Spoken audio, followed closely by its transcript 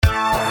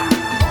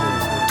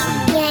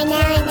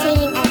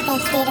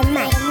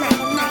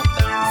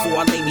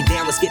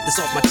this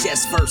off my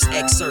chest. Verse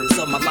excerpts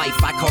of my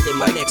life, I call it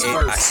my next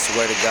verse. I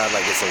swear to God,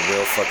 like, it's a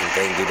real fucking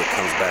thing, dude. It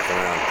comes back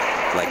around.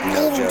 Like,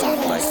 no joke.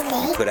 Like,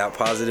 you put out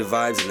positive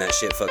vibes and that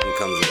shit fucking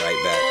comes right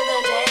back.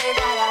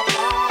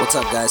 What's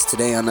up, guys?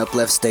 Today on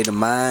UpLeft State of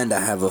Mind,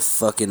 I have a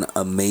fucking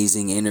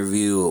amazing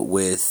interview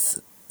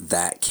with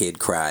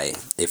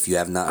THATKIDCRY. If you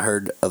have not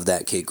heard of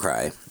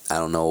THATKIDCRY, I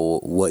don't know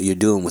what you're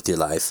doing with your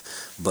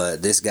life,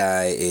 but this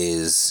guy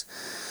is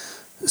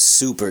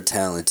super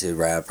talented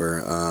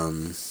rapper.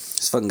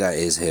 This fucking guy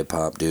is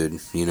hip-hop,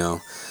 dude, you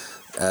know?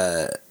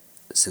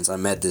 Since I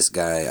met this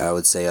guy, I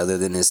would say other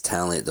than his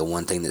talent, the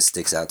one thing that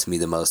sticks out to me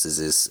the most is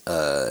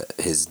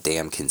his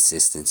damn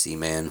consistency,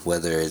 man.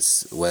 Whether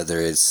it's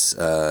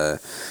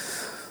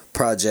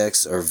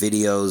projects or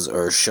videos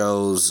or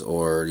shows,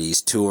 or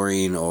he's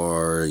touring,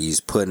 or he's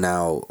putting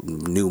out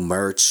new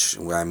merch.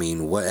 I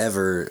mean,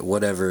 whatever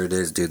it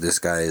is, dude, this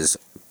guy is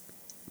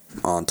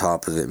on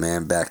top of it,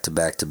 man, back to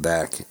back to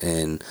back.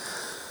 And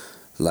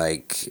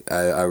like,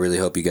 I really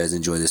hope you guys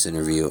enjoy this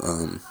interview.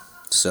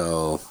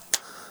 So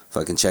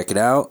fucking check it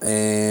out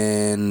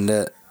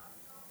and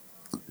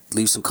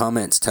leave some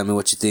comments. Tell me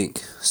what you think.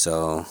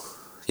 So,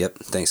 yep,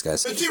 thanks,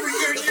 guys.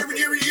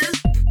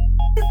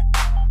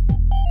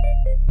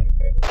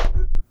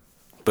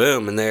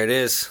 Boom, and there it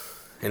is.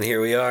 And here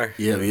we are.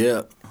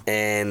 Yep.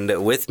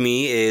 And with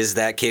me is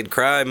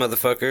THATKIDCRY,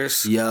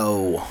 motherfuckers.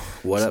 Yo,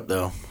 what up,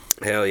 though?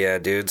 Hell yeah,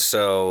 dude.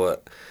 So,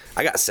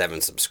 I got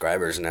 7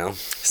 subscribers now.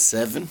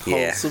 7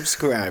 whole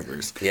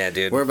subscribers. Yeah,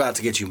 dude. We're about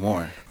to get you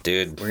more,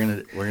 dude. We're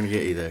gonna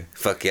get you there.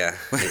 Fuck yeah.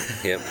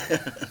 Yep.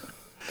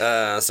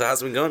 So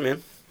how's it been going,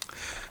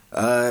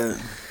 man?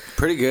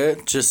 Pretty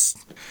good. Just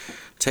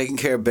taking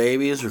care of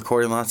babies,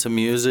 recording lots of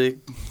music,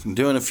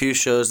 doing a few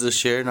shows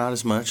this year. Not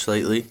as much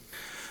lately.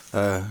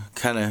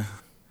 Kind of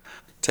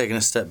taking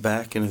a step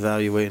back and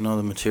evaluating all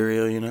the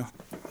material, you know.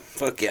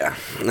 Fuck yeah.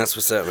 That's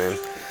what's up, man.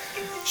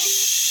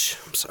 Shh.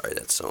 I'm sorry,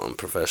 that's so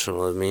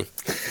unprofessional of me.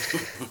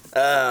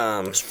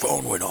 His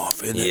phone went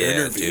off in the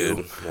interview.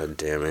 Dude. God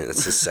damn it.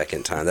 That's the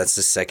second time. That's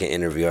the second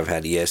interview I've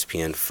had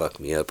ESPN fuck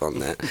me up on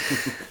that.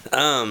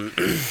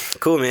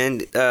 Cool, man.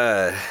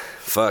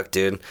 Fuck,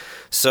 dude.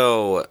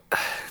 So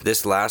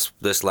this last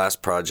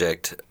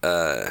project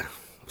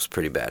was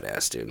pretty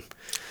badass, dude. Yeah.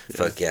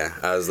 Fuck yeah.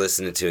 I was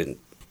listening to it,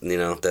 you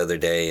know, the other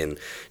day, and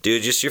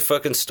dude, just your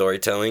fucking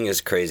storytelling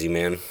is crazy,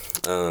 man.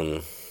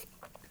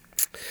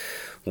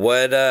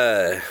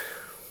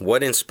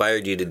 What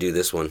inspired you to do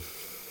this one?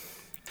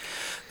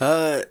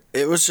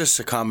 It was just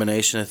a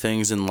combination of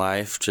things in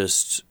life.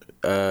 Just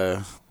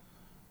The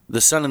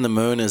Sun and the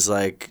Moon is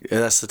like,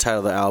 that's the title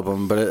of the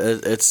album, but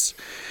it's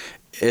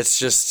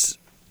just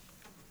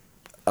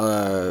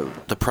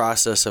the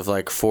process of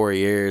like 4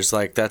 years.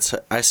 Like,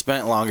 I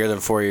spent longer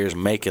than 4 years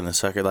making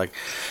this record, like,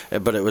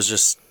 but it was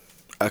just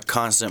a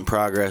constant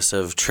progress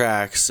of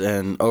tracks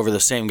and over the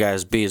same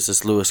guy's beats,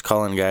 this Lewis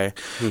Cullen guy.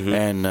 Mm-hmm.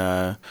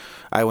 And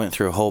I went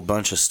through a whole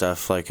bunch of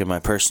stuff, like in my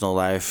personal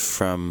life,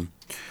 from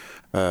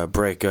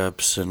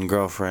breakups and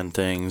girlfriend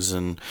things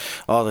and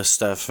all this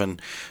stuff,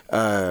 and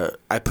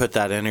I put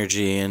that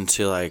energy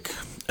into like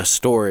a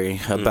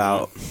story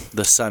about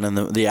the sun and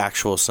the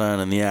actual sun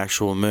and the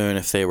actual moon,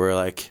 if they were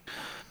like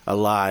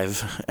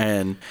alive,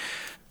 and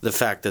the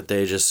fact that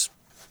they just,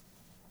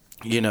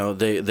 you know,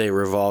 they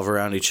revolve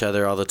around each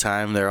other all the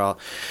time.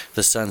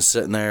 The sun's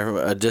sitting there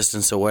a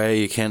distance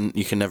away. You can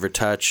never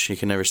touch. You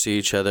can never see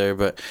each other,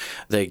 but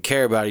they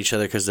care about each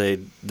other because they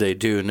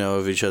do know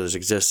of each other's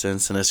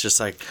existence. And it's just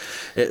like,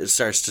 it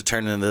starts to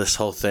turn into this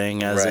whole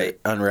thing as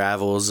it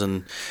unravels,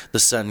 and the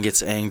sun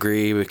gets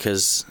angry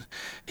because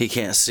he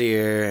can't see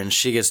her, and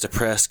she gets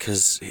depressed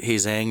because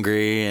he's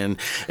angry, and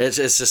it's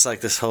just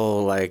like this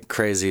whole like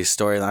crazy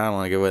story. I don't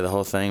want to give away the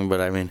whole thing, but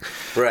I mean,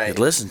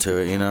 listen to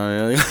it, you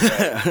know.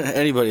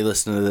 Anybody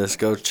listening to this,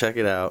 go check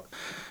it out.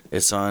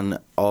 It's on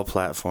all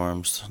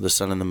platforms. The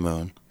Sun and the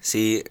Moon.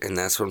 See, and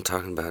that's what I'm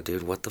talking about,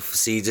 dude. What the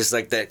see, just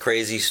like that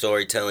crazy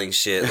storytelling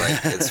shit. Like,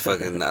 it's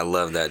fucking. I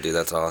love that, dude.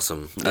 That's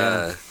awesome.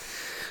 Yeah.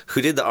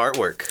 Who did the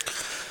artwork?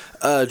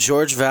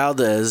 George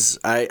Valdez.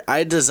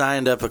 I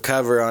designed up a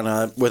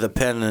cover with a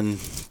pen and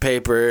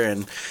paper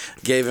and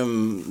gave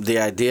him the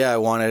idea I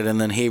wanted,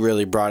 and then he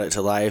really brought it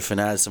to life and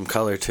added some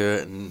color to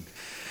it and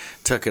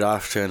took it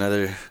off to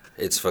another.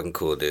 It's fucking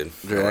cool, dude.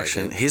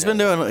 Direction. Like, he's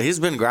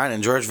been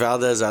grinding. George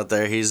Valdez out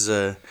there. He's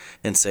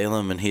in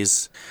Salem, and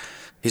he's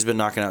been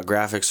knocking out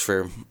graphics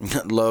for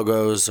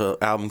logos,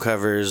 album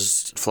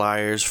covers,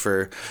 flyers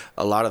for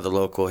a lot of the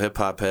local hip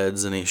hop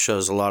heads, and he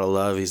shows a lot of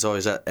love. He's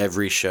always at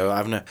every show.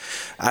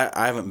 I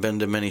haven't been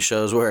to many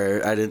shows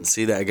where I didn't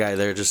see that guy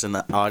there just in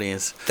the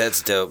audience.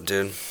 That's dope,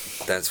 dude.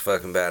 That's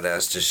fucking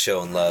badass. Just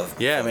showing love.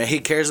 Yeah, man. He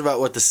cares about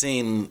what the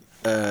scene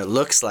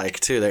looks like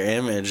too, their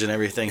image and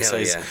everything. Hell, so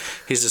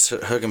he's just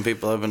hooking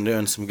people up and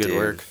doing some good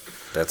work.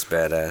 That's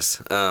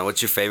badass.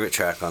 What's your favorite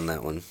track on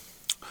that one?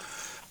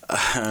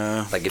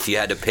 Like, if you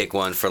had to pick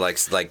one for like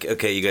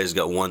okay, you guys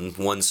got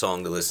one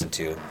song to listen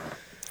to.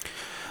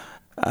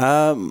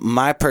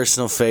 My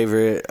personal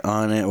favorite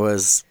on it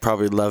was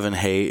probably Love and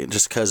Hate,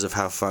 just because of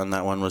how fun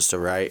that one was to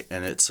write,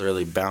 and it's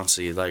really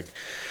bouncy, like,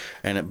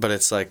 but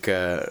it's like,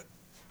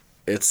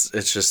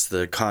 it's just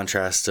the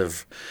contrast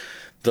of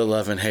the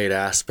love and hate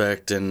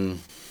aspect, and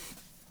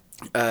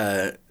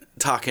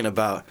talking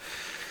about.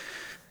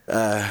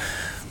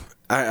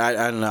 I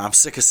don't know. I'm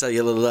sick of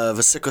cellular love,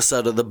 a sickle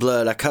cell to the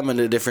blood. I come in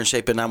a different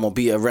shape and I won't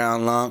be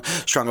around long.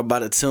 Strong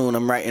about a tune,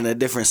 I'm writing a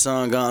different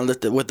song. Gone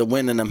lifted with the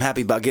wind and I'm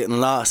happy about getting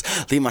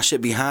lost. Leave my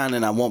shit behind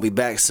and I won't be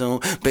back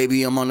soon.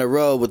 Baby, I'm on the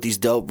road with these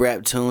dope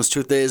rap tunes.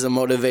 Truth is, I'm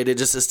motivated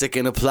just to stick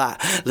in a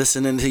plot.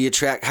 Listening to your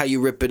track, how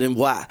you rip it and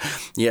why.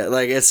 Yeah,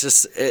 like it's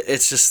just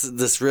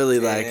this really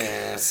like.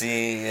 Yeah,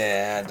 see,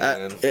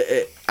 yeah,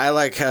 dude. I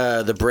like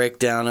the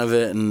breakdown of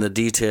it and the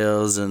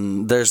details,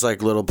 and there's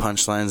like little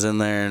punchlines in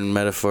there and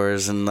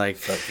metaphors, and like,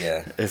 fuck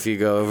yeah, if you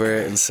go over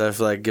it and stuff,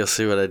 like you'll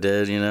see what I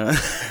did, you know.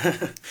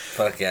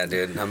 Fuck yeah,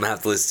 dude. I'm gonna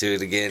have to listen to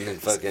it again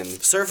and fucking.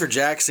 Surfer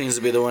Jack seems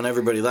to be the one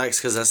everybody likes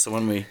because that's the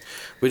one we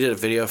did a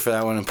video for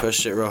that one and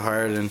pushed it real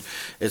hard, and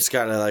it's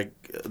got a like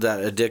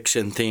that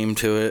addiction theme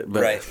to it.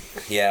 But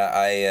right,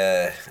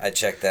 yeah, I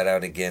checked that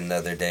out again the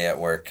other day at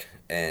work,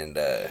 and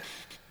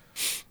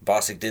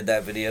Bosick did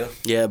that video.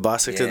 Yeah,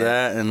 Bosick did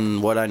that,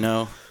 and What I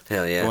Know.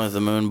 Hell yeah. The one with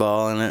the moon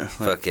ball in it.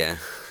 Fuck yeah.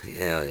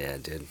 Hell yeah,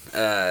 dude.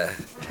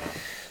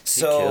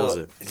 So, he kills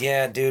it.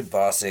 Yeah, dude,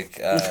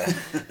 Bosick.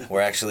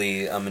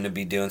 I'm going to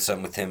be doing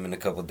something with him in a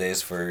couple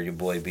days for your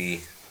boy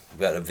B. We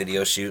got a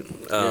video shoot.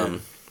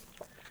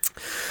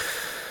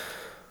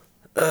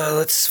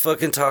 Let's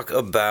fucking talk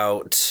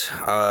about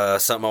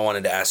something I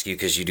wanted to ask you,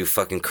 because you do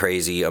fucking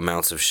crazy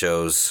amounts of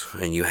shows,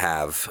 and you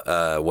have.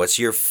 What's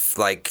your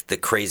like the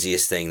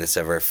craziest thing that's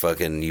ever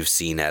fucking you've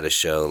seen at a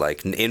show,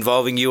 like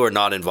involving you or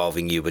not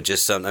involving you, but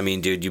just some. I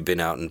mean, dude, you've been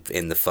out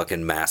in the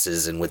fucking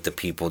masses and with the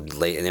people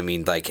late, and I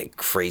mean, like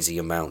crazy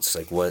amounts.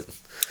 Like what?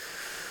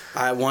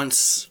 I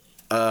once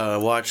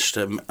watched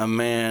a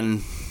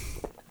man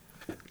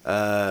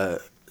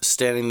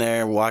standing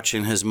there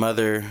watching his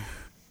mother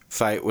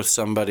fight with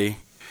somebody,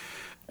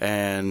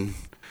 and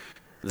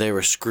they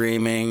were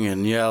screaming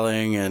and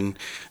yelling, and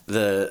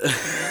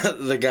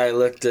the guy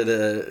looked at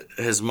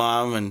his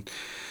mom, and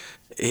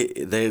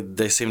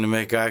they seemed to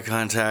make eye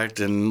contact,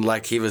 and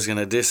like he was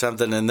gonna do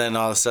something, and then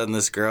all of a sudden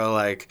this girl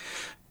like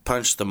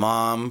punched the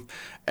mom,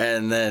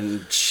 and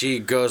then she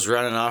goes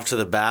running off to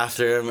the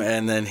bathroom,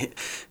 and then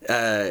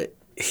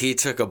he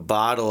took a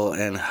bottle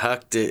and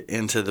hucked it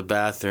into the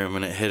bathroom,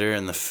 and it hit her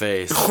in the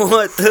face.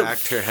 What the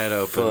cracked her head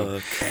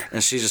open. Fuck.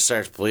 And she just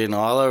starts bleeding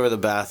all over the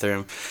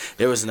bathroom.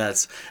 It was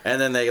nuts.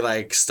 And then they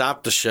like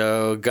stopped the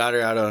show, got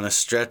her out on a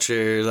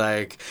stretcher.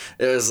 Like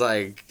it was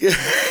like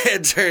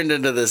it turned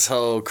into this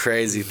whole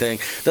crazy thing.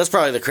 That's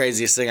probably the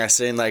craziest thing I've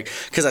seen. Like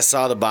because I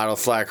saw the bottle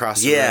fly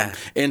across the room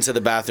into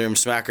the bathroom,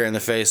 smack her in the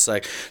face.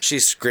 Like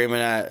she's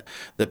screaming at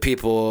the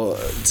people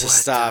to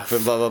stop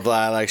and blah blah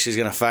blah. Like she's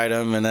gonna fight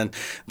him, and then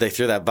they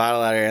threw that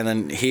bottle at her, and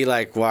then he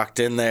like walked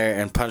in there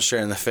and punched her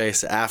in the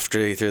face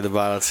after he threw the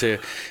bottle too.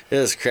 It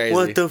was crazy.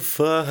 What the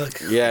fuck?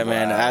 Yeah,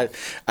 man.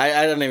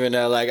 I don't even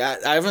know. Like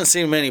I haven't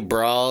seen many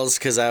brawls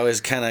because I always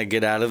kind of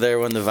get out of there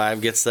when the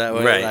vibe gets that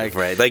way. Right,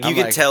 right. Like you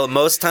can tell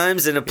most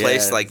times in a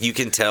place, like you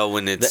can tell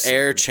when it's the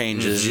air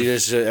changes. You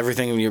just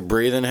everything. You're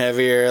breathing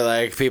heavier.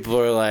 Like people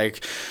are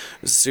like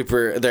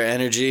super, their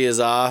energy is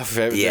off.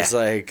 It's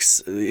like,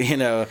 you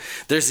know,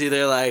 there's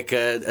either like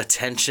a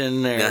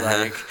tension or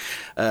like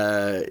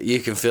you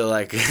can feel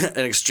like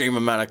an extreme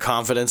amount of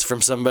confidence from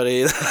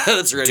somebody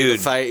that's ready to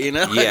fight, you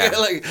know? Yeah.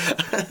 like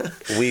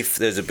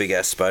there's a big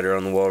ass spider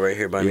on the wall right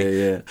here by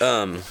me.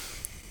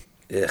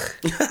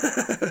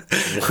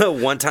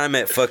 One time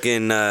at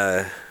fucking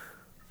oh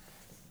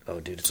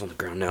dude, it's on the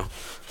ground now.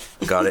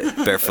 Got it,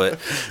 barefoot.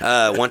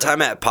 One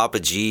time at Papa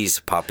G's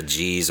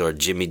or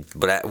Jimmy,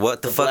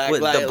 what the fuck?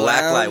 The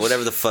Black Light,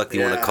 whatever the fuck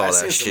you want to call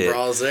that shit. Some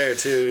brawls there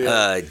too.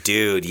 Yeah.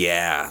 Dude,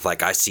 yeah.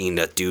 Like I seen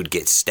a dude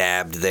get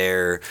stabbed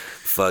there.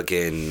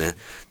 Fucking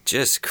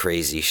just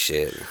crazy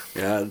shit.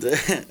 Yeah,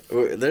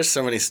 there's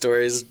so many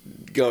stories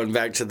going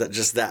back to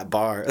just that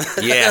bar.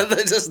 Yeah,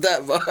 just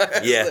that bar.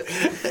 Yeah,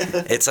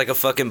 it's like a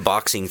fucking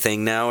boxing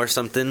thing now or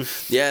something.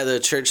 Yeah, the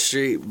Church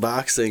Street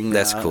boxing.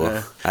 That's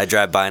cool. I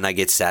drive by and I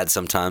get sad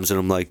sometimes, and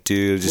I'm like,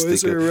 dude, just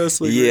think of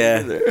wrestling.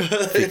 Yeah,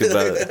 think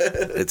about it.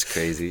 It's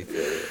crazy.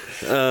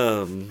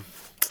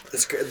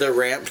 It's the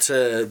ramp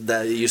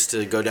that used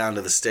to go down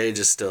to the stage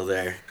is still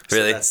there. So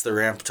really? That's the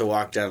ramp to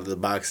walk down to the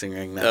boxing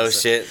ring now. Oh, so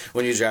shit.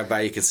 When you drive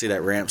by, you can see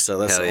that ramp. So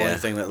that's the only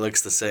thing that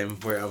looks the same,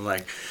 where I'm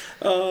like,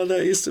 oh,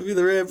 that used to be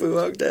the ramp we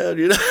walked down,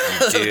 you know?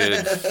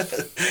 Dude,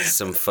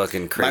 some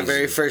fucking crazy. My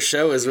very first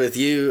show was with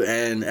you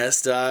and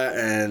Esta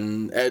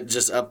and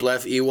just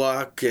UpLeft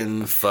Ewok,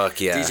 and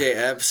fuck yeah. DJ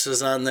Epps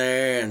was on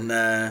there,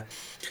 and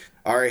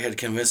Ari had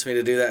convinced me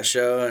to do that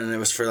show, and it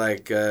was for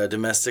like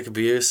domestic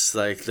abuse,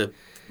 like the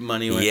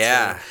money went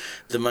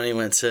to the money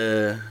went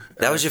to...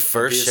 That was your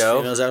first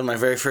show? That was my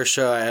very first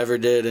show I ever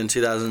did in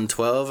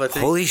 2012, I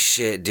think. Holy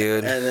shit,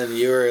 dude. And then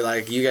you were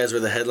like, you guys were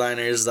the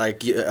headliners.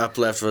 Like,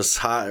 UpLeft was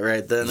hot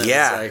right then.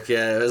 Yeah.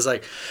 It was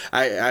like,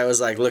 I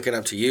was like looking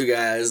up to you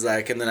guys,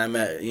 like, and then I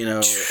met, you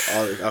know,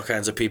 all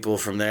kinds of people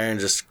from there and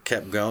just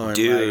kept going.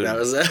 Dude. Like, that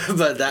was,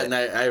 but that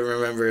night I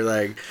remember,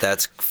 like...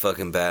 That's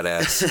fucking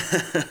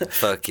badass.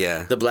 Fuck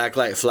yeah. The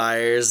blacklight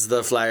flyers.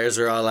 The flyers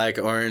were all like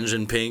orange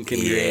and pink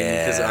and green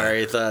because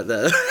Ari thought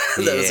that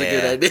was a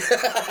good idea.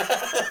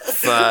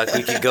 Fuck,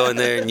 we could go in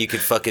there and you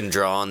could fucking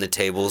draw on the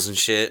tables and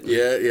shit.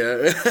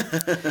 Yeah.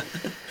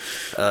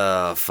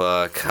 Oh,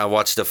 fuck. I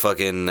watched a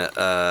fucking,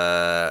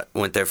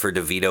 went there for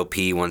DeVito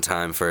P one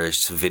time for a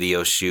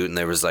video shoot, and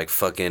there was like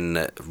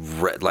fucking,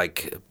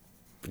 like,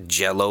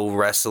 Jello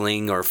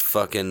wrestling or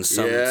fucking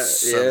some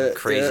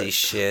crazy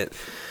shit.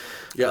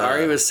 Yeah,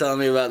 Ari was telling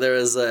me about there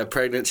was a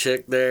pregnant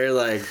chick there,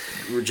 like,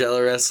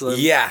 Jello wrestling.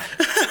 Yeah.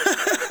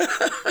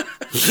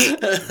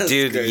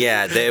 Dude, crazy.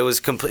 Yeah,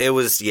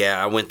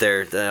 I went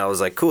there and I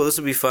was like, cool, this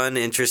will be fun,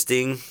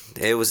 interesting.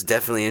 It was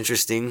definitely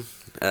interesting.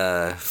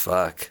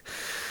 Fuck.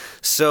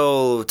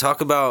 So,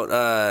 talk about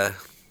a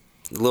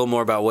little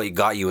more about what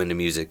got you into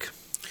music.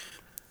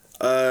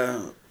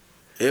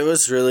 It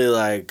was really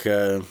like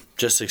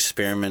just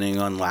experimenting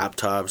on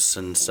laptops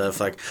and stuff.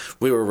 Like,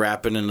 we were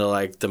rapping into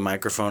like the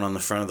microphone on the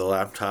front of the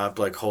laptop,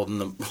 like holding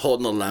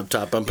the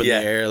laptop up in the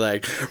air,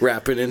 like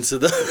rapping into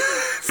the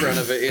front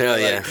of it. Hell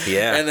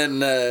yeah. And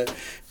then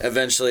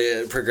eventually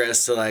it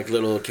progressed to like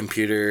little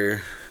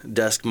computer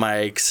desk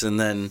mics, and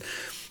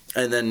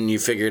then you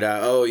figured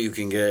out, oh, you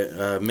can get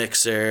a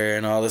mixer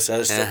and all this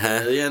other stuff.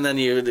 And then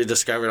you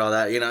discovered all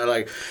that, you know,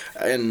 like,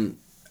 and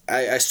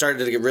I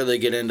started to really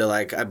get into,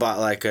 like, I bought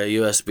like a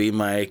USB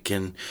mic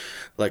and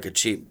like a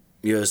cheap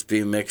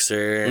USB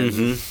mixer,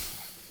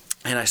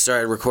 and I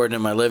started recording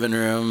in my living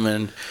room.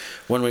 And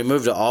when we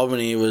moved to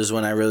Albany was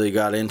when I really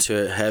got into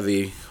it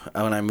heavy,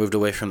 when I moved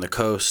away from the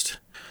coast.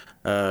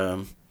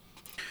 And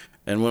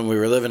when we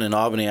were living in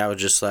Albany, I would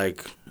just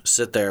like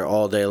sit there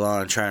all day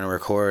long trying to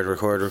record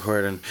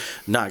and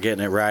not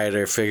getting it right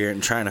or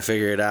trying to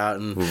figure it out,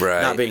 and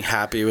not being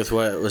happy with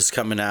what was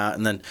coming out.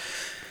 And then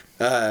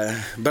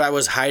but I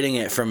was hiding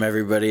it from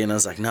everybody, and I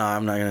was like, no,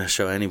 I'm not going to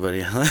show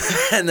anybody.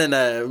 And then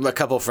a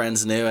couple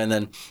friends knew, and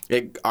then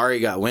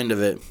Ari got wind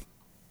of it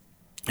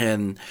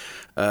and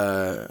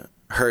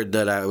heard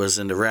that I was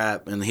into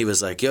rap, and he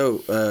was like,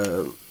 yo,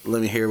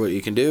 let me hear what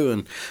you can do.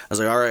 And I was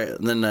like, all right.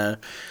 And then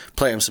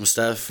play him some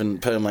stuff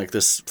and put him like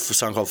this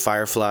song called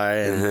Firefly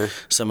and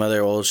some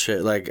other old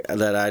shit like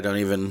that I don't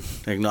even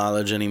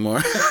acknowledge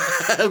anymore.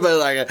 But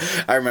like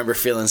I remember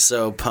feeling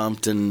so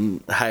pumped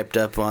and hyped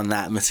up on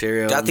that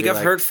material. I think I've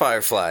heard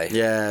Firefly.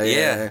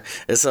 Yeah.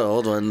 It's an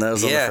old one. That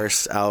was on the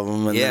first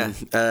album. And then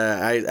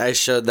I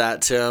showed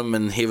that to him,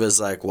 and he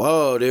was like,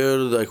 whoa,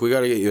 dude, like, we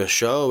got to get you a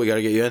show. We got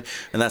to get you in.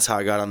 And that's how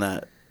I got on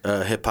that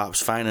Hip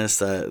Hop's Finest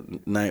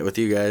that night with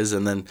you guys.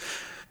 And then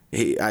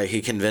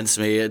he convinced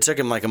me. It took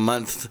him like a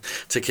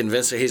month to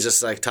convince me. He's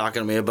just like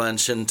talking to me a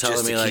bunch and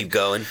telling me like keep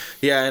going.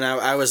 Yeah, and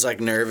I was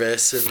like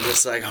nervous and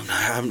just like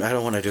I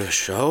don't want to do a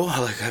show.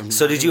 Like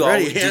did you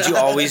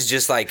always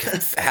just like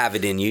have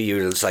it in you? You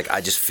were just like, I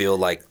just feel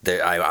like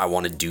I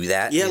want to do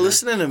that. Yeah,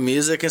 listening to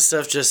music and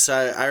stuff. Just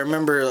I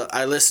remember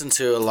I listened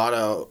to a lot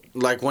of,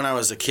 like, when I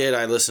was a kid,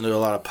 I listened to a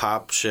lot of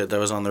pop shit that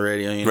was on the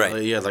radio. You know,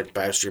 you had like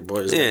Backstreet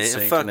Boys. Yeah,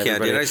 fuck yeah,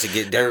 dude. I used to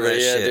get down with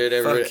that shit.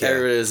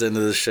 Everybody was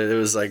into this shit. It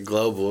was like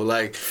global.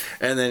 Like,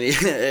 and then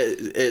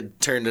it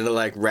turned into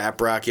like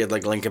rap rock. You had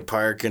like Linkin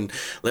Park and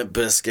Limp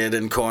Bizkit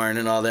and Korn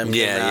and all them.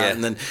 Yeah.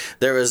 And then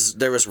there was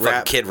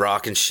rap, Kid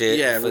Rock and shit.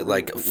 Yeah,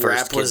 like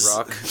first Kid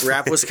Rock.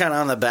 Rap was kind of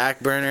on the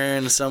back burner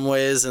in some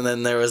ways, and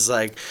then there was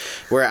like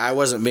where I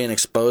wasn't being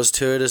exposed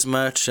to it as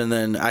much, and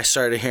then I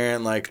started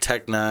hearing like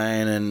Tech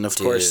Nine, and of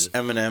course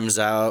Eminem's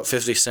out.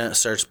 50 Cent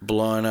starts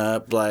blowing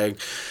up, like,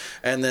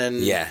 and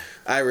then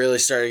I really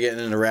started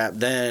getting into rap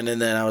then,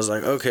 and then I was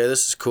like, okay,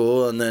 this is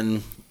cool. And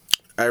then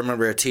I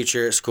remember a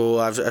teacher at school.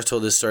 I've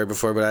told this story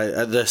before,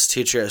 but this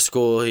teacher at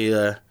school, he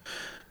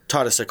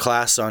taught us a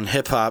class on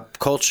hip hop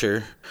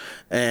culture,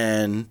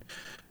 and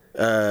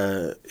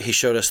he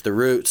showed us the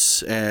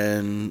Roots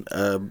and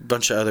a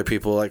bunch of other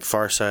people like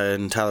Pharcyde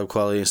and Talib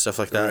Kweli and stuff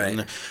like that.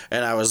 Right.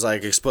 And I was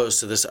like exposed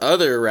to this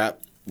other rap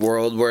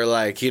world where,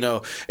 like, you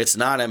know, it's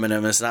not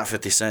Eminem, it's not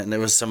 50 Cent, and it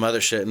was some other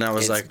shit, and I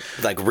was like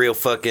real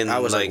fucking, I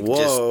was like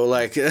whoa,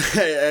 like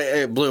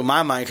it blew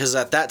my mind, because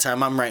at that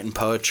time I'm writing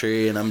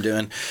poetry and I'm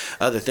doing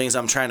other things.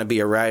 I'm trying to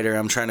be a writer,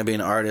 I'm trying to be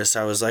an artist.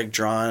 I was like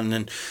drawing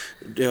and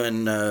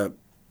doing a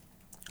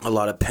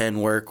lot of pen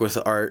work with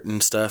art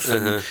and stuff,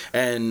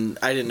 and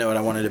I didn't know what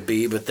I wanted to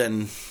be, but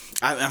then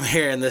I'm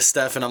hearing this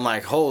stuff, and I'm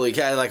like, holy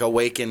cow, like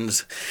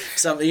awakens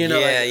something, you know?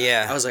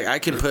 I was like, I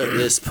can put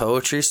this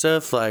poetry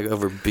stuff like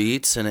over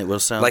beats, and it will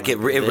sound like it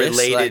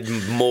related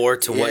like, more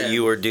to what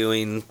you were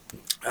doing.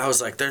 I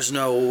was like, there's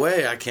no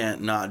way I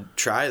can't not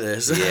try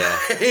this.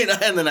 Yeah. You know?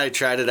 And then I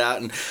tried it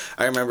out, and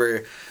I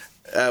remember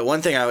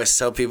one thing I always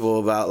tell people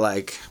about,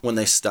 like, when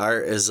they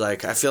start is,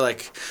 like, I feel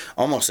like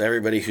almost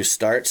everybody who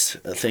starts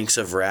thinks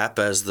of rap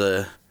as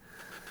the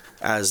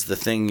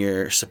thing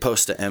you're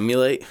supposed to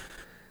emulate.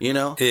 You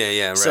know?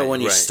 Yeah, right. So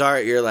when you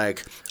start, you're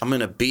like, I'm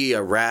going to be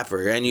a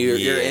rapper. And your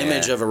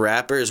image of a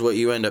rapper is what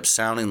you end up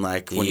sounding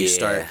like when you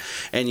start.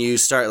 And you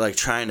start, like,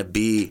 trying to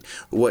be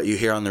what you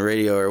hear on the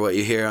radio or what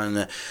you hear on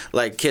the...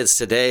 Like, kids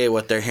today,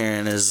 what they're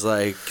hearing is,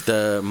 like,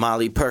 the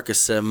Molly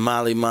Percocet,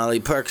 Molly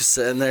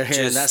Percocet, and they're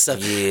hearing that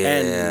stuff. Yeah.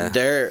 And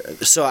they're...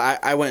 So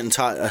I went and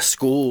taught a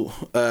school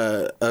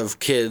of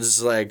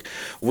kids. Like,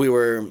 we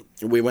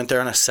went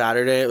there on a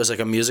Saturday. It was, like,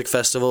 a music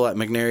festival at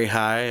McNary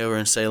High over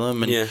in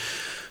Salem. And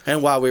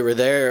And while we were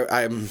there,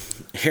 I'm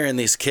hearing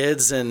these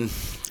kids and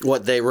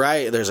what they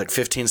write. There's like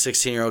 15,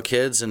 16-year-old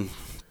kids, and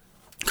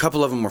a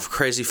couple of them were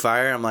crazy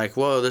fire. I'm like,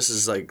 whoa, this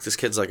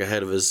kid's like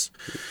ahead of his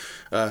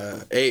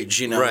age,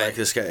 you know, like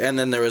this guy. And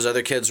then there was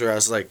other kids where I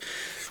was like,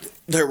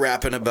 they're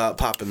rapping about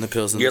popping the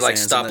pills in You're the like,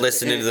 fans stop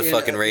listening to the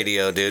fucking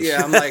radio, dude.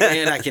 Yeah, I'm like,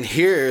 and I can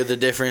hear the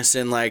difference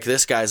in, like,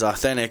 this guy's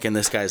authentic and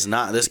this guy's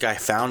not. This guy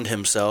found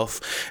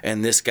himself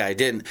and this guy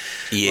didn't.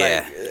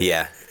 Yeah,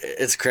 like,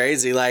 it's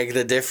crazy, like,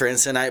 the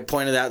difference. And I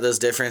pointed out those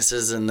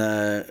differences in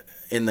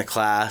the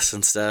class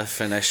and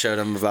stuff, and I showed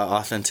them about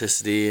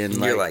authenticity. And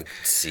you're like,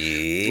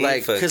 see,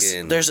 like, because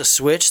there's a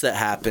switch that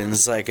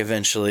happens, like,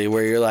 eventually,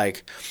 where you're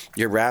like,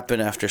 you're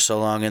rapping after so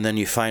long, and then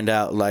you find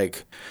out,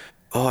 like,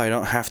 oh, I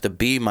don't have to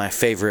be my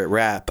favorite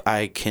rap.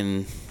 I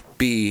can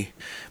be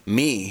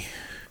me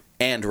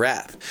and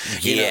rap.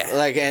 You know?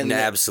 Like, and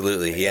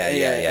absolutely, yeah.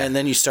 And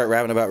then you start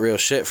rapping about real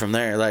shit from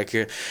there, like,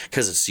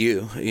 because it's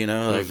you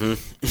know, like.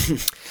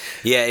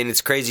 Yeah, and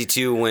it's crazy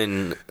too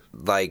when,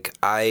 like,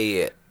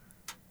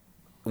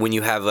 when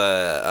you have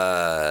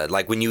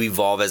like, when you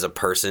evolve as a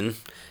person,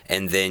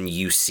 and then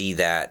you see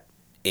that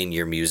in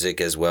your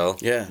music as well.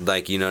 Yeah.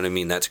 Like, you know what I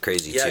mean? That's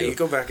crazy too. Yeah, you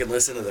go back and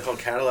listen to the whole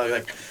catalog.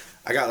 Like,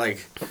 I got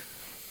like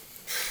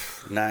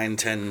 9,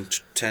 10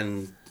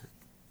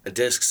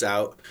 discs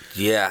out.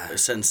 Yeah.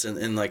 Since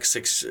in like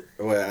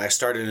I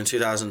started in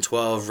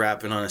 2012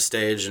 rapping on a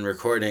stage and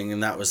recording,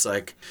 and that was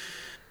like,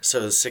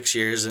 so 6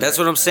 years. That's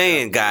what I'm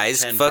saying,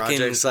 guys. Fucking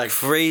projects, like,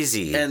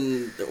 crazy.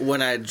 And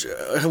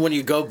when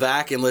you go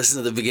back and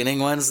listen to the beginning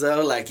ones,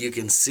 though, like, you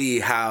can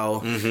see how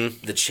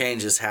the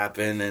changes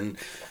happen, and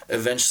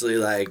eventually,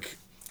 like,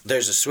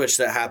 there's a switch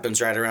that happens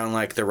right around,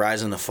 like, the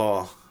rise and the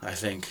fall, I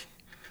think,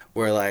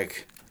 where,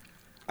 like,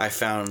 I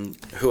found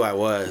who I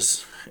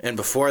was. And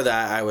before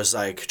that, I was,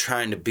 like,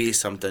 trying to be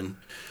something.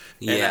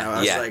 And I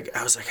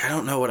was like, I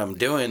don't know what I'm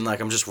doing. Like,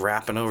 I'm just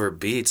rapping over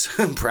beats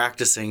and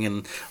practicing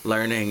and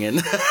learning.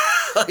 And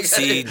like,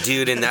 see,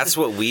 dude, and that's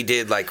what we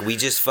did. Like, we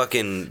just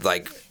fucking,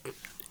 like,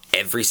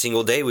 every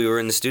single day we were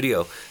in the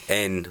studio,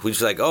 and we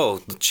just like,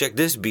 oh, check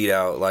this beat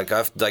out. Like,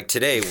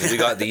 today we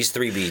got these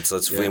 3 beats.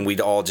 And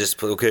we'd all just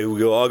put, okay,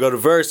 we go, I got a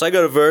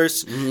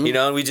verse, you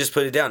know, and we just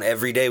put it down.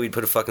 Every day we'd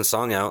put a fucking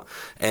song out,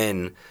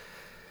 and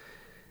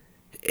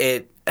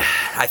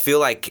I feel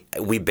like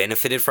we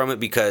benefited from it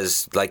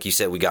because, like you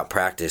said, we got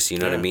practice, you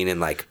know what I mean? And,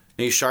 like,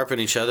 you sharpen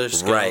each other's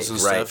skills and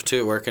stuff,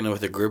 too, working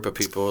with a group of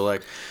people.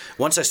 Like,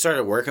 once I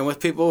started working with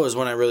people was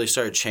when I really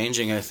started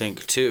changing, I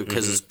think, too,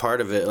 because it's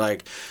part of it.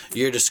 Like,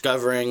 you're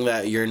discovering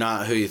that you're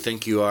not who you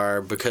think you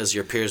are because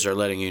your peers are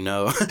letting you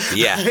know.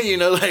 Yeah. You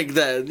know, like,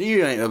 that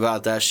you ain't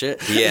about that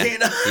shit. Yeah. You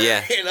know?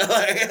 Yeah. You know,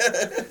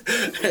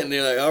 like, and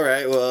you're like, all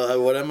right,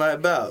 well, what am I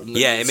about?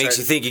 Yeah, it makes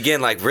you think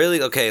again, like,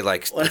 really? Okay,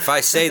 like, if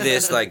I say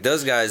this, like,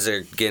 those guys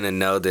are going to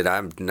know that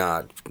I'm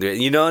not,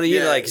 you know what I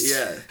mean? Like,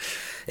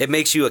 it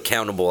makes you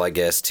accountable, I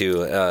guess,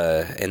 too.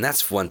 And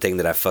that's one thing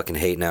that I fucking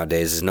hate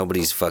nowadays is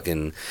nobody's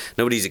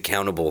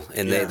accountable.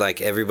 And they, like,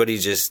 everybody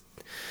just...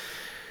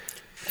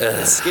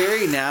 It's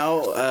scary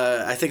now.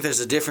 I think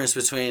there's a difference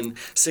between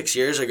 6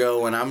 years ago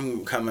when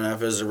I'm coming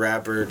up as a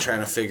rapper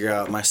trying to figure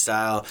out my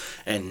style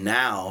and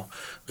now.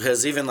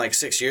 Because even, like,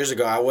 6 years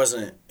ago, I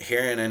wasn't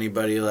hearing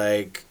anybody,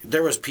 like...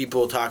 There was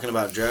people talking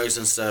about drugs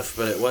and stuff,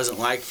 but it wasn't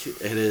like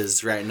it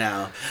is right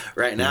now.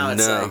 Right now,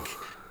 it's like...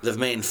 the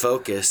main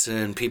focus,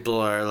 and people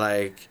are,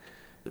 like,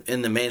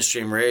 in the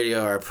mainstream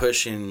radio are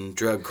pushing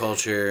drug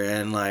culture,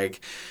 and,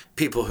 like,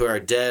 people who are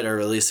dead are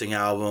releasing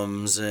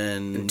albums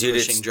and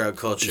pushing drug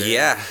culture.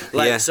 Yeah.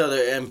 Like, so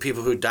and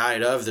people who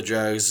died of the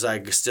drugs,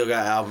 like, still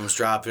got albums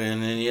dropping,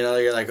 and, you know,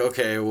 you're like,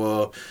 okay,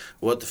 well,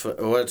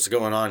 what's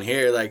going on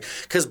here? Like,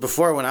 because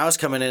before, when I was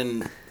coming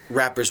in,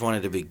 rappers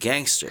wanted to be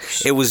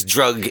gangsters. It was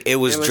drug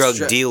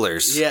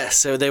dealers. Yeah,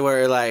 so they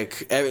were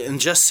like, and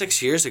just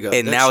 6 years ago.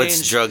 And now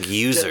it's drug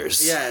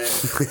users.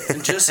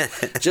 And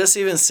just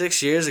even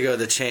 6 years ago,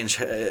 the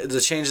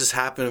changes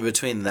happened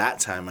between that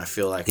time, I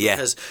feel like. Yeah.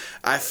 Because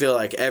I feel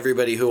like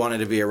everybody who wanted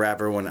to be a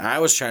rapper when I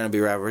was trying to be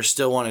a rapper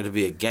still wanted to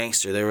be a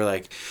gangster. They were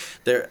like,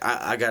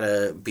 I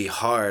gotta be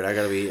hard. I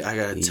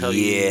gotta tell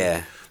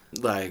you.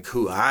 like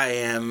who I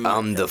am.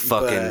 I'm the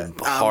fucking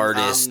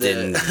hardest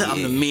and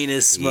I'm the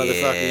meanest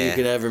motherfucker you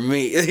could ever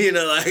meet. You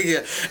know, like,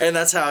 and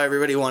that's how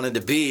everybody wanted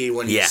to be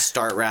when you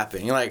start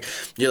rapping. You're like,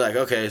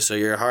 okay, so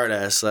you're a hard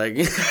ass, like,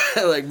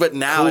 like, but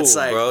now it's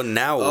like, bro,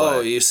 now what?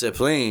 Oh, you sip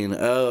lean.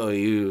 Oh,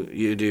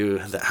 you do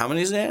how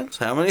many Zans?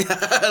 How many?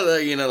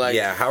 Like, you know, like,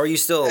 yeah. How are you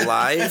still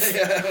alive?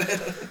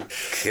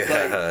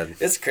 God,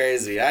 like, it's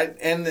crazy.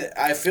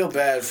 I feel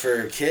bad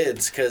for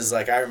kids because,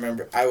 like, I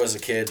remember I was a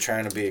kid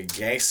trying to be a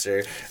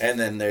gangster. And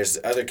then there's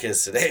other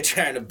kids today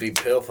trying to be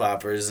pill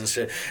poppers and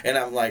shit. And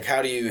I'm like,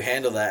 how do you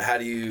handle that? How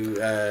do you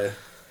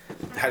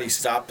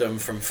stop them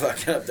from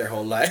fucking up their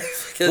whole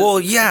life? Well,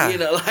 yeah. You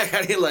know, like,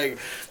 how do you, like,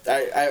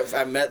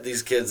 I met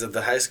these kids at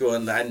the high school,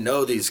 and I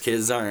know these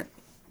kids aren't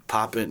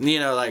popping. You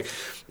know, like,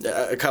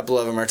 a couple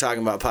of them are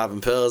talking about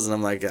popping pills, and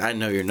I'm like, I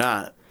know you're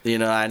not. You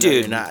know, I know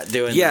you're not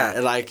doing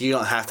that. Like, you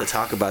don't have to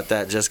talk about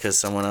that just because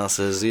someone else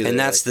is either. And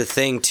that's the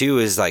thing too,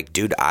 is like,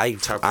 dude, I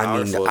have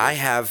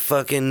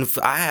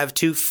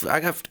two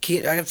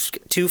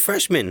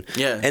freshmen.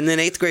 Yeah. And then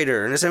 8th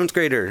grader and a 7th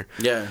grader.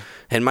 Yeah.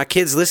 And my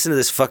kids listen to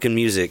this fucking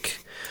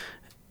music.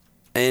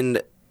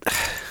 And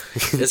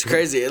it's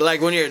crazy. Like,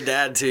 when you're a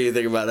dad too, you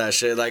think about that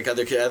shit. Like,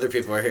 other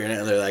people are hearing it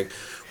and they're like,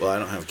 well, I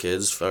don't have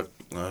kids. Fuck.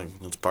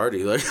 Let's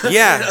party. Like,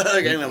 yeah. You know,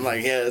 like, and I'm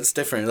like, yeah, it's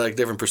different. Like,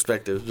 different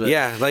perspectives. But.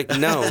 Yeah, like,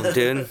 no,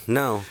 dude,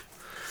 no.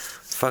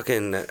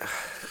 Fucking,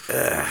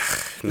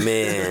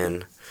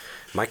 man.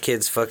 My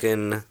kids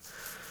fucking,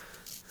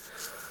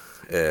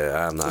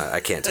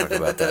 I can't talk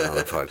about that on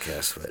the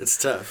podcast. But. It's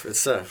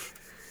tough.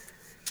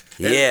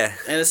 Yeah.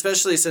 And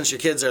especially since your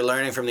kids are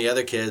learning from the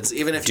other kids,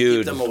 even if you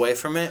keep them away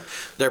from it,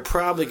 they're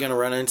probably going to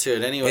run into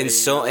it anyway. And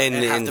so, and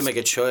have to make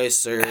a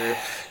choice, or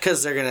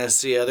because they're going to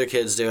see other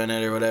kids doing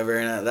it or whatever,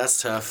 and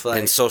that's tough. Like,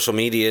 and social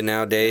media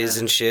nowadays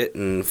and shit,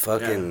 and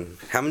fucking. Yeah.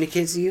 How many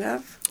kids do you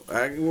have?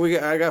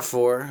 I got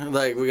 4.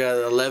 Like, we got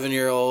an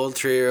 11-year-old,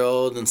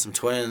 3-year-old, and some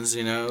twins.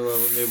 You know,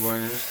 little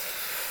newborners.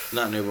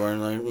 Not newborn,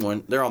 like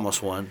one. They're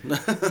almost 1.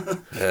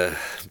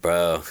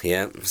 Bro,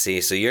 yeah. See,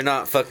 so you're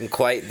not fucking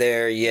quite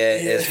there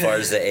yet as far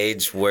as the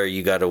age where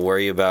you got to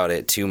worry about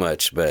it too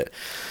much, but.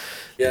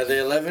 Yeah, the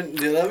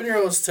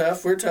 11-year-old's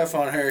tough. We're tough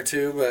on her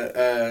too,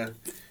 but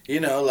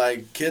you know,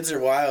 like, kids are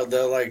wild.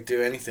 They'll, like,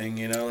 do anything.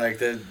 You know, like,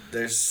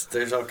 there's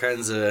all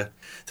kinds of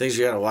things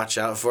you gotta watch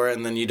out for,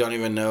 and then you don't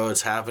even know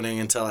it's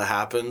happening until it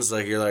happens.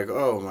 Like, you're like,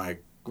 oh my.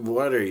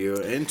 What are you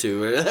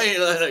into?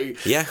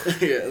 Like, yeah.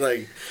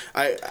 Like,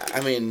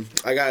 I mean,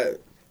 I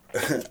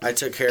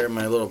took care of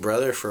my little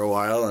brother for a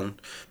while and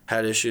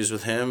had issues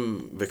with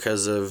him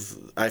because of,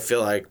 I feel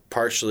like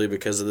partially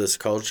because of this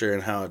culture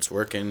and how it's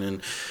working,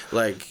 and,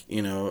 like,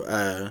 you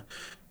know,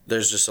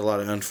 there's just a lot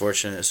of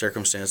unfortunate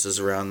circumstances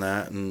around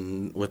that,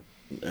 and with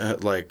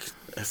like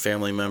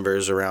family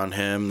members around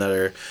him that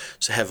are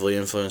heavily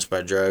influenced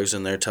by drugs,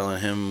 and they're telling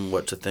him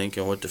what to think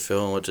and what to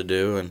feel and what to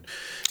do, and,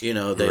 you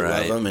know, they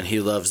love him and he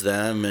loves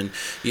them, and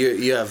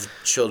you have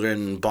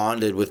children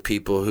bonded with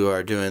people who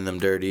are doing them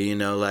dirty, you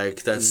know,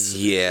 like, that's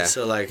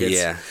so, like,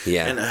 it's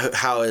and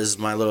how is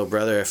my little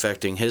brother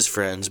affecting his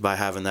friends by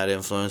having that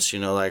influence, you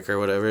know, like, or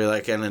whatever,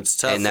 like, and it's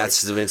tough, and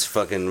that's like, it's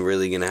fucking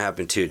really gonna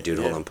happen too, dude.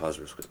 Hold on, pause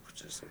real quick.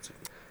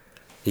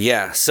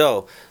 Yeah,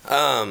 so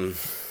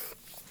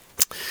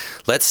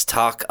let's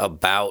talk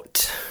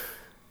about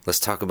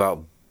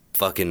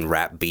fucking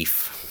rap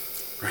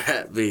beef.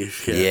 Rap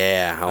beef.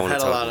 Yeah, I've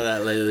had a lot of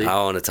that lately. I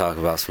want to talk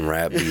about some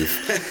rap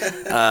beef.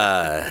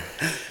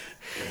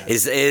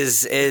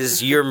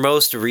 Is your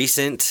most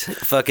recent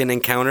fucking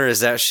encounter? Is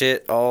that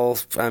shit all?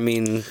 I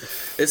mean,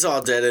 it's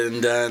all dead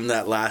and done.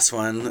 That last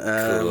one.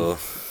 Cool.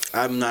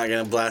 I'm not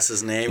gonna blast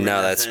his name.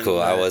 No, that's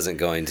cool. I wasn't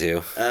going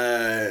to.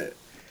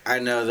 I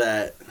know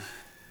that.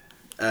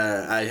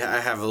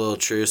 I have a little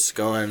truce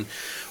going,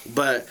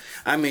 but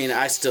I mean,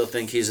 I still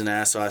think he's an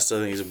asshole. I still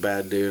think he's a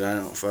bad dude. I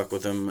don't fuck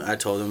with him. I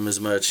told him as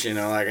much, you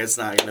know, like, it's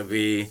not gonna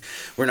be,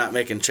 we're not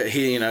making,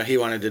 he, you know, he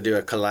wanted to do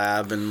a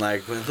collab and,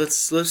 like, well,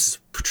 let's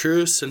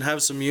truce and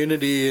have some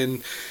unity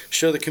and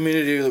show the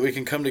community that we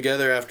can come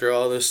together after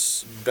all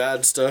this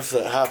bad stuff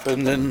that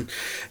happened. And,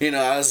 you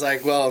know, I was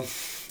like, well,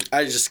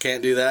 I just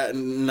can't do that.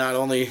 And not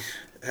only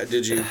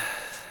did you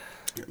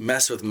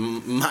mess with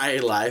my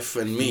life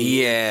and me,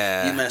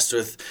 you messed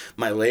with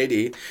my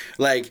lady,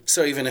 like,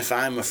 so even if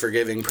I'm a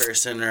forgiving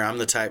person, or I'm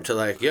the type to,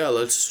 like, yeah,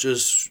 let's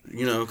just,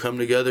 you know, come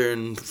together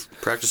and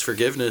practice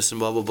forgiveness and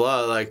blah blah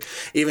blah, like,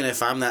 even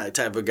if I'm that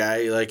type of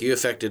guy, like, you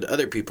affected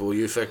other people,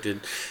 you affected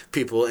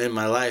people in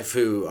my life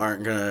who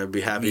aren't gonna be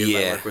happy if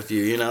I work with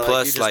you, you know, plus, like,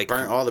 you just like,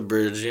 burnt all the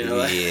bridge, you know,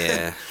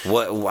 like.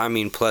 What I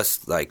mean,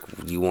 plus, like,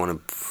 you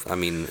want to, I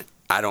mean,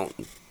 I don't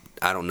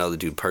know the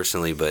dude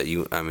personally, but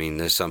I mean,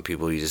 there's some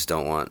people you just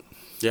don't want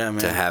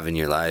to have in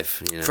your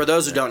life. You know? For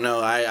those who don't know,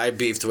 I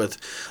beefed with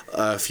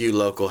a few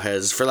local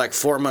heads. For like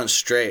 4 months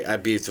straight, I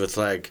beefed with,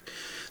 like,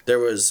 there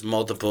was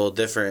multiple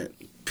different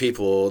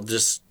people,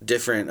 just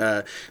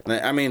different,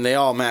 I mean, they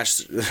all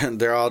matched,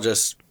 they're all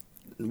just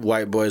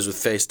white boys with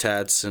face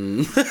tats,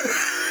 and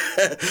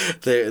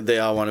they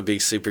all want to be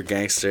super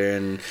gangster,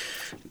 and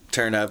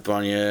turn up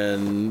on you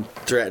and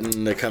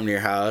threaten to come to your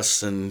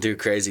house and do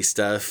crazy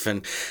stuff.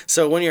 And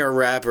so when you're a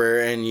rapper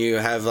and you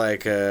have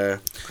like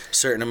a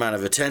certain amount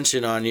of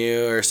attention on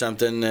you or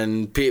something,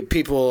 and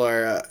people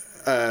are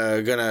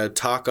gonna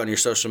talk on your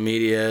social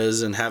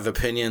medias and have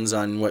opinions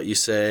on what you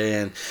say,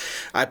 and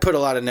I put a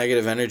lot of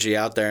negative energy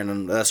out there,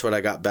 and that's what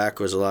I got back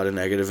was a lot of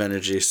negative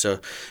energy. So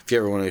if you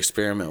ever want to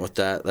experiment with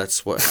that,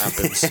 that's what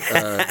happens.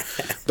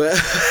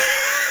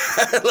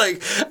 But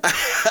like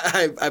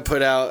I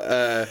put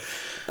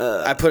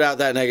out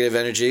that negative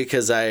energy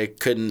because I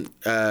couldn't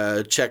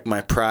check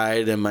my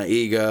pride and my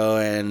ego.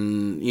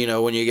 And, you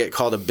know, when you get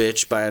called a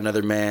bitch by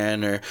another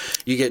man, or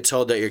you get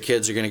told that your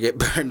kids are going to get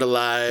burned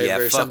alive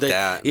or something.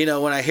 That. You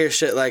know, when I hear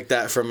shit like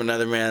that from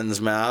another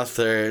man's mouth,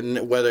 or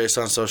whether it's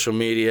on social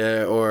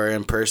media or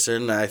in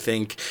person, I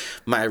think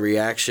my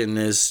reaction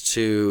is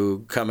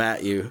to come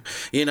at you.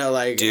 You know,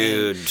 like...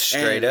 Dude,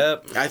 straight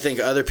up. I think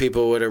other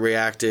people would have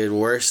reacted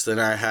worse than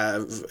I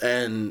have.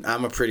 And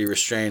I'm a pretty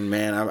restrained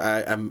man.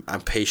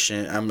 I'm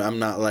patient. I'm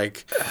not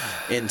like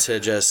into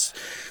just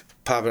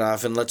popping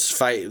off and let's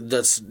fight.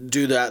 Let's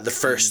do that. The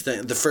first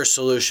thing, the first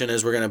solution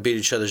is we're gonna beat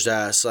each other's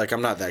ass. Like,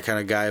 I'm not that kind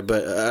of guy,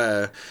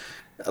 but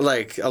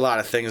like a lot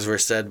of things were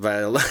said by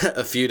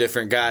a few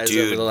different guys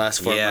over the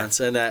last 4 months,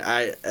 and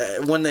I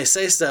when they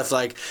say stuff,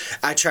 like,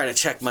 I try to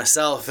check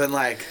myself and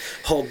like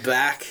hold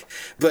back,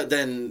 but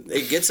then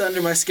it gets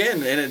under my skin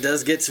and it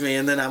does get to me,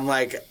 and then I'm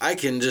like, I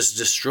can just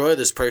destroy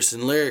this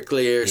person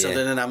lyrically or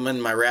something, and I'm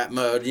in my rap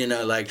mode, you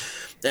know, like.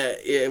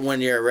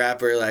 When you're a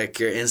rapper, like,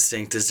 your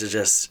instinct is to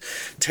just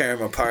tear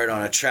them apart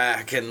on a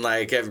track, and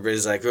like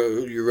everybody's like, "Oh,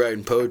 you're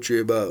writing poetry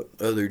about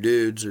other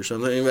dudes or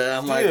something." But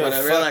I'm like,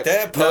 whatever. Fuck like,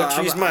 that.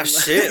 Poetry's my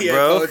shit, yeah,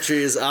 bro.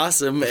 Poetry is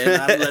awesome,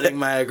 and I'm letting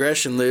my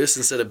aggression loose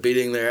instead of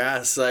beating their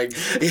ass. Like,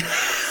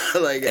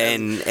 like,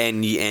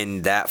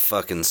 and that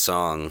fucking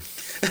song.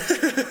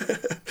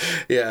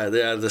 yeah,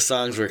 the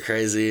songs were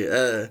crazy.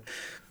 One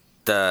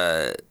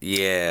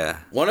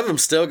of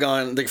them's still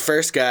going. The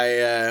first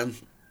guy.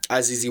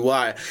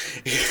 IZZY,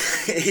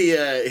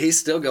 he's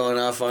still going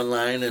off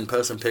online and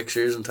posting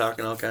pictures and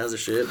talking all kinds of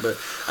shit, but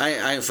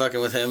I ain't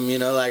fucking with him, you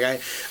know,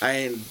 like,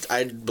 I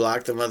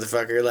blocked the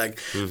motherfucker, like,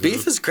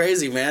 beef is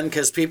crazy, man,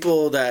 because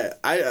people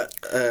that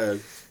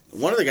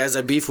one of the guys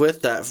I beef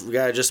with, that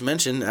guy I just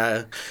mentioned,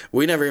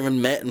 we never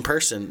even met in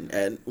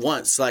person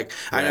once. Like,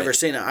 I never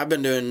seen it. I've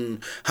been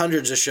doing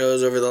hundreds of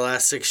shows over the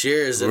last 6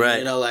 years. And,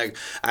 you know, like,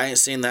 I ain't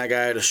seen that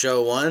guy at a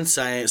show once.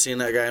 I ain't seen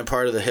that guy in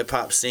part of the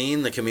hip-hop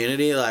scene, the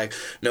community. Like,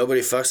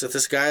 nobody fucks with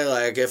this guy.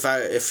 Like,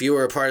 if you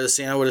were a part of the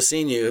scene, I would have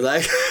seen you.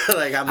 Like,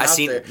 like, I'm out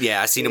there.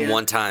 Yeah, I seen him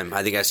one time.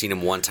 I think I seen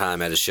him one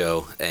time at a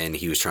show, and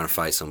he was trying to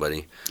fight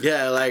somebody.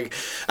 Yeah, like,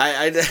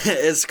 I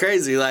it's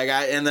crazy. Like,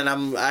 and then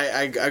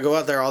I go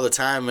out there all the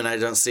time, and I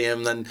don't see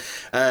him. Then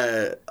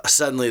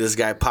suddenly this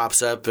guy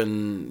pops up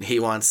and he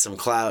wants some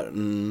clout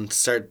and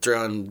start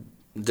throwing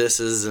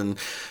disses and,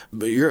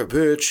 but you're a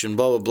bitch and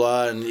blah blah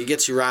blah, and he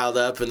gets you riled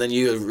up, and then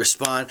you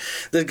respond.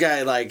 This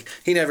guy, like,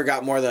 he never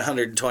got more than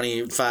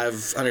 125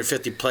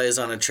 150 plays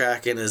on a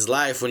track in his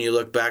life when you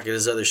look back at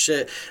his other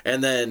shit,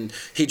 and then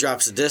he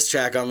drops a diss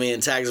track on me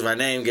and tags my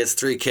name, gets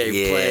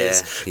 3K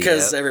plays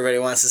because everybody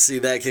wants to see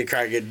that kid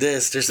cry get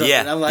dissed or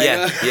something. I'm like,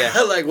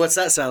 like, what's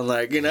that sound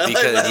like, you know?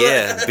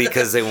 Because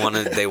because they want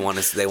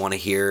to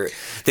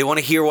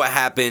hear what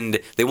happened.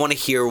 They want to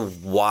hear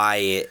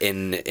why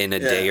in a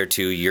day or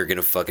two you're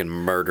gonna fucking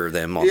murder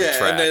them on the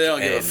track. And they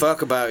don't give a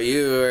fuck about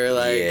you or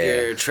like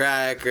your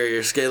track or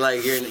your skate.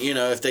 Like, you're, you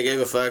know, if they gave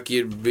a fuck,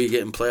 you'd be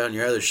getting play on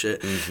your other shit.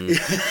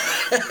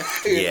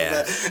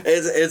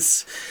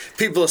 It's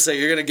people say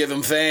you're gonna give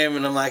them fame,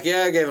 and I'm like,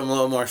 yeah, I gave them a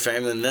little more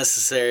fame than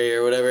necessary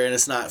or whatever, and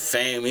it's not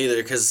fame either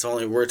because it's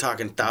only, we're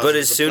talking thousands. But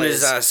as soon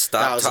as I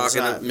stop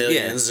talking, not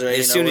millions.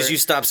 As soon as you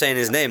stop saying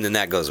his name, then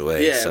that goes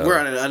away. Yeah, so. We're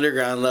on an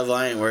underground level.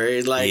 I ain't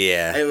worried. Like,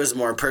 it was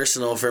more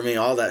personal for me.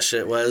 All that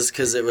shit was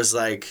because it was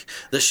like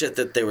the shit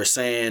that they were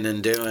saying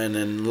and doing,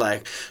 and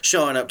like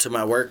showing up to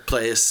my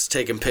workplace,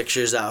 taking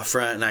pictures out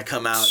front, and I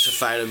come out to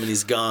fight him and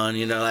he's gone,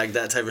 you know, like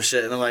that type of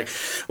shit. And I'm like,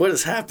 what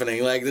is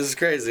happening? Like, this is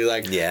crazy.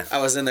 Like, I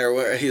was in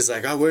there, he's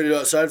like, I waited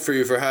outside for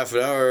you for half an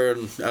hour,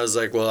 and I was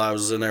like, well, I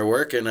was in there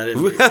working. I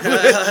didn't.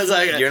 I was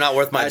like, you're not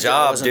worth my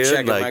job, I wasn't dude.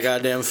 Checking my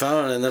goddamn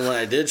phone, and then when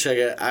I did check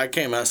it, I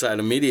came outside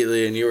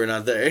immediately, and you were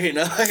not there. You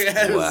know,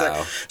 it was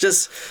like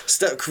just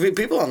stuff.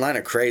 People online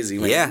are crazy,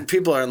 man. Yeah,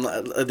 people are.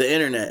 The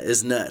internet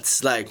is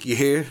nuts. Like, you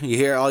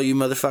hear all you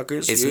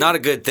motherfuckers. It's not a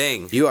good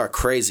thing. You are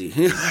crazy.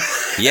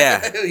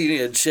 Yeah. You need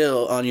to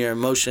chill on your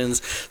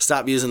emotions.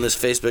 Stop using this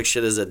Facebook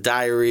shit as a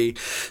diary.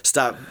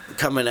 Stop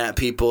coming at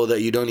people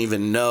that you don't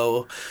even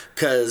know,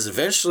 because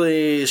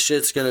eventually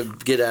shit's gonna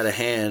get out of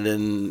hand,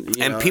 and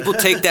you know. People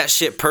take that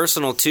shit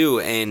personal too,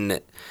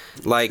 and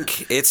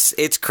like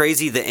it's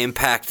crazy the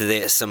impact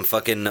that some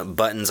fucking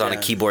buttons on a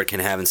keyboard can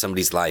have in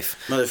somebody's life.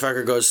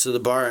 Motherfucker goes to the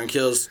bar and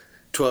kills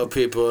 12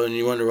 people, and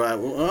you wonder why.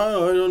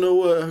 Oh, I don't know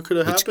what could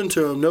have happened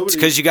to him. Nobody. It's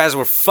because you guys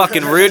were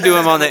fucking rude to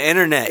him on the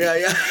internet.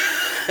 Yeah.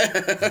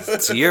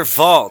 It's your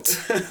fault.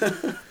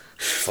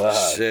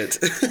 Fuck. Shit.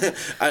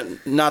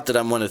 Not that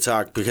I'm one to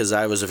talk because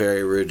I was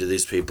very rude to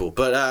these people,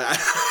 but I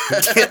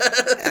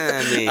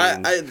mean,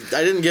 I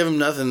didn't give them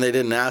nothing they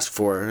didn't ask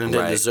for and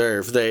didn't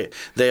deserve.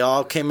 They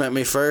all came at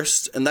me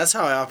first, and that's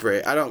how I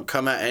operate. I don't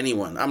come at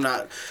anyone. I'm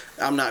not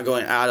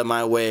going out of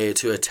my way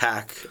to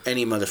attack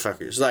any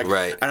motherfuckers. Like,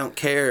 I don't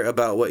care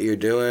about what you're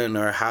doing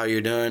or how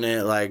you're doing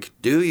it. Like,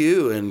 do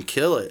you and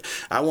kill it.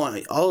 I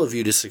want all of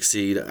you to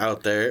succeed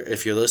out there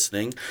if you're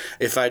listening.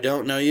 If I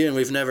don't know you and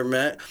we've never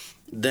met,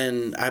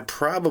 then I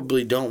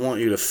probably don't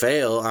want you to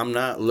fail. I'm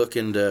not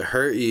looking to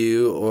hurt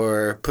you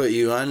or put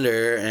you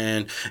under.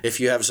 And if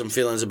you have some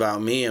feelings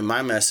about me and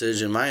my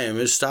message and my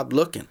image, stop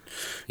looking.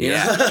 You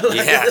know?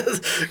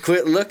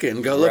 Quit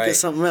looking. Go look at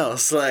something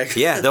else. Like,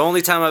 the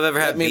only time I've ever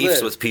had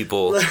beefs with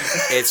people,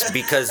 it's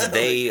because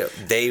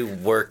they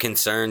were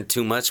concerned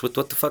too much with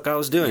what the fuck I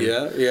was doing.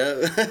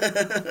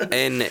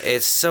 And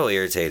it's so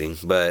irritating,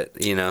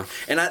 but, you know.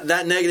 And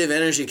that negative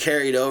energy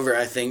carried over,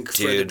 I think,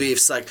 for the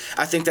beefs. Like,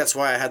 I think that's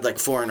why I had, like,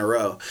 4 in a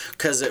row,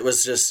 because it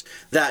was just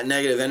that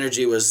negative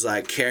energy was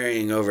like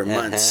carrying over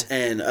months,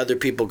 and other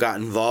people got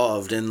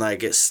involved, and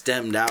like it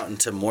stemmed out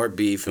into more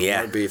beef and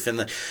more beef,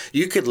 and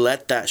you could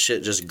let that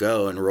shit just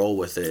go and roll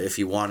with it if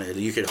you wanted.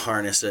 You could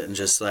harness it and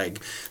just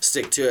like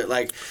stick to it.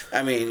 Like,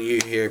 I mean, you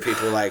hear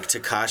people like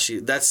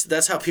Tekashi.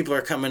 That's how people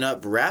are coming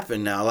up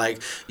rapping now.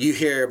 Like, you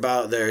hear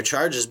about their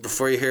charges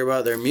before you hear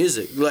about their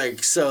music.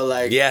 Like, so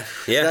like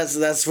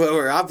that's what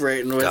we're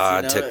operating with.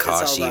 God, you know?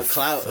 Tekashi, it's all about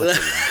clout.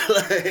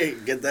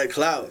 Like, get that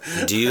clout.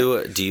 Do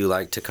you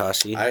like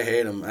Tekashi? I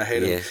hate him.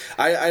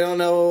 I don't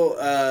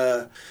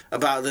know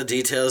about the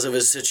details of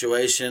his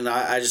situation.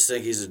 I just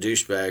think he's a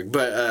douchebag.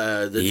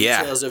 But the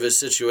details of his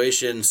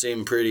situation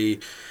seem pretty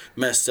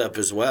messed up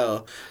as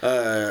well.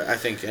 I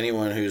think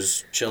anyone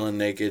who's chilling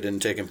naked and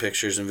taking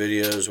pictures and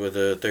videos with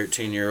a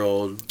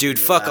 13-year-old dude,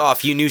 fuck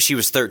off. You knew she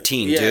was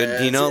 13,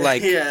 dude. You know,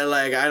 like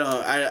like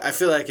I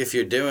feel like if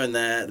you're doing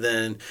that,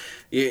 then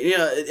you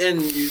know,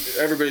 and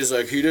everybody's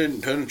like, he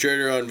didn't penetrate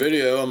her on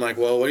video. I'm like,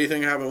 well, what do you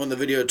think happened when the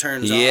video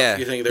turns off?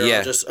 You think they're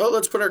all just,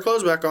 let's put our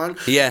clothes back on?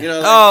 You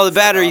know, like, the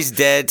battery's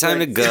dead. Time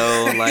to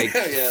go. Like,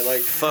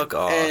 like fuck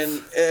off.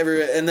 And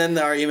then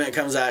the argument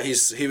comes out.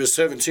 He was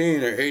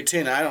 17 or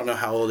 18. I don't know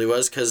how old he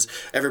was because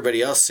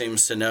everybody else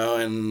seems to know,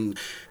 and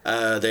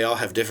they all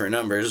have different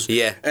numbers.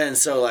 And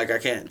so, like, I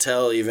can't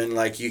tell even,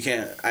 like, you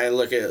can't, I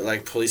look at,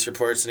 like, police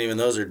reports, and even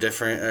those are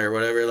different or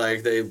whatever.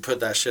 Like, they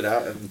put that shit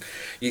out, and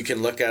you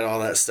can look at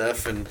all that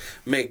stuff and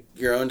make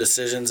your own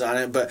decisions on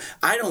it. But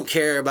I don't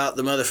care about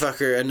the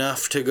motherfucker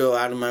enough to go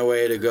out of my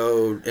way to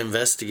go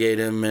investigate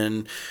him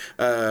and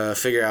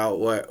figure out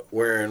what,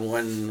 where, and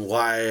when,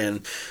 why,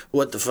 and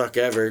what the fuck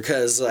ever.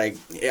 Because, like,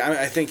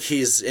 I think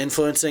he's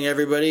influencing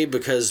everybody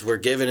because we're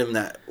giving him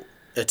that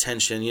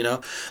attention, you know.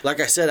 Like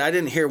I said, I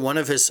didn't hear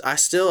I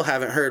still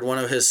haven't heard one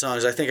of his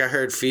songs. I think I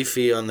heard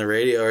Fifi on the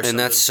radio or something. And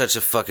that's such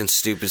a fucking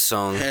stupid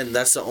song. And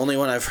that's the only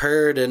one I've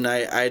heard, and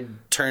I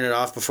turn it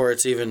off before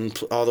it's even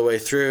all the way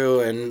through.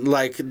 And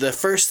like, the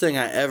first thing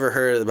I ever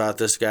heard about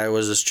this guy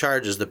was his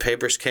charges. The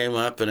papers came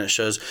up and it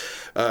shows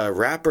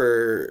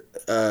rapper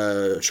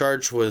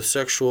charged with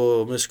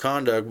sexual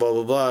misconduct, blah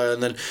blah blah.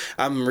 And then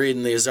I'm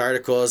reading these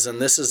articles,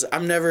 and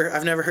I've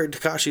never heard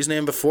Tekashi's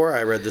name before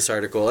I read this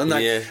article. And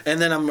like, and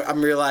then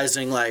I'm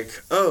realizing, like,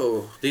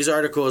 oh, these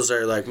articles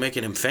are like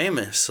making him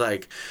famous.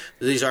 Like,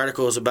 these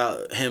articles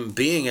about him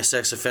being a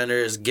sex offender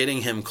is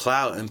getting him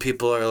clout, and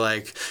people are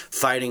like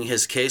fighting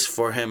his case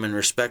for him and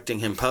respecting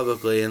him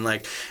publicly, and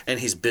like, and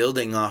he's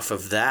building off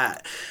of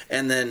that.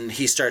 And then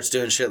he starts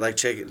doing shit like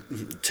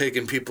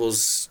taking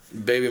people's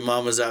baby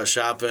mamas out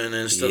shopping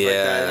and stuff like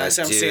that. And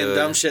I'm seeing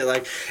dumb shit,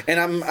 like, and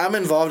I'm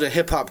involved in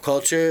hip hop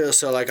culture,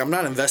 so like, I'm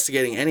not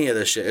investigating any of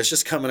this shit. It's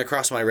just coming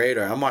across my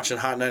radar. I'm watching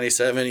Hot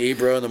 97,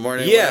 Ebro in the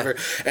morning, whatever,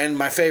 and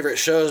my favorite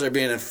shows are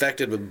being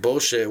infected with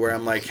bullshit where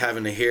I'm like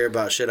having to hear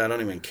about shit I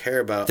don't even care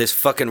about. This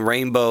fucking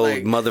rainbow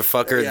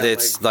motherfucker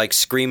that's like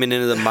screaming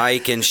into the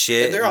mic and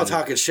shit. And they're all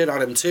talking shit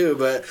on him too,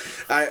 but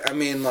I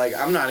mean, like,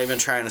 I'm not even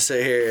trying to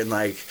sit here and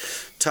like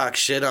talk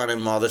shit on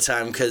him all the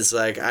time, because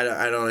like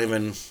I don't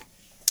even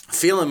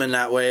feel him in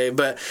that way.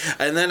 But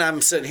and then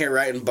I'm sitting here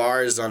writing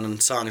bars on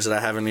songs that I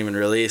haven't even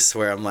released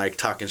where I'm like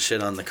talking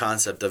shit on the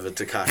concept of a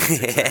Tekashi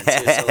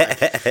 6ix9ine too. So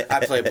like,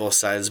 I play both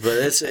sides, but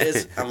it's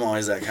I'm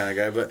always that kind of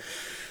guy. But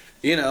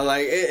you know,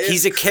 like,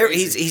 he's a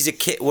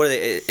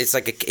it's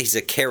like he's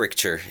a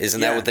caricature, isn't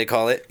that what they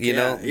call it? You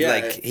know,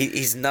 like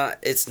he's not.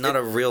 It's not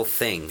a real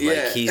thing.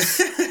 Like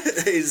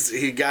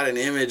he got an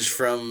image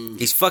from.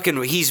 He's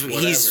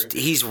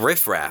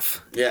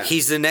riffraff. Yeah,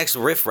 he's the next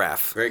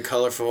riffraff. Very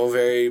colorful,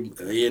 very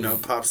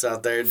pops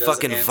out there. Does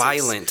fucking antics,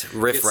 violent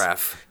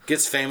riffraff.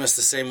 Gets famous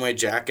the same way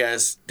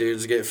jackass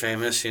dudes get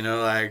famous. You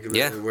know, like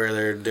where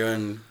they're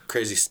doing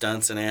crazy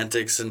stunts and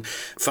antics and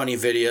funny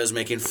videos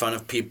making fun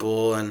of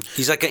people, and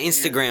he's like an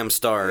Instagram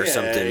star or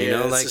something, you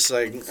know, it's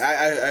like just like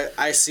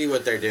I see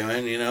what they're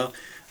doing, you know.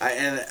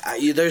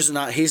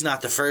 He's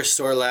not the first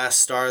or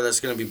last star that's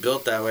gonna be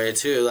built that way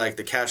too. Like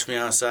the Catch Me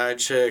Outside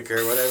chick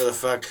or whatever the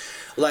fuck,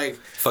 like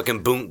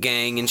fucking Boom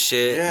Gang and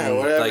shit. Yeah, and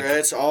whatever. Like,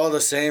 it's all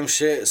the same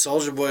shit.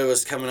 Soulja Boy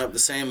was coming up the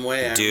same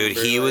way. Dude,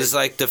 he was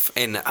like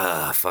fucking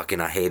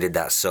I hated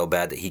that so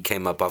bad that he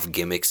came up off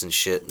gimmicks and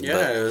shit.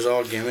 Yeah, it was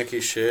all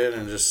gimmicky shit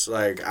and just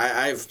like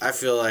I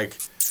feel like.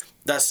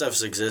 That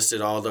stuff's existed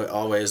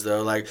always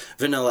though. Like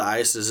Vanilla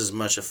Ice is as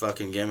much a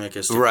fucking gimmick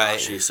as Tekashi.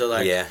 Right. So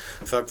like, yeah.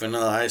 Fuck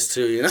Vanilla Ice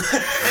too. You know,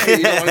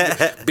 you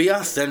know, be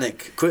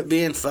authentic. Quit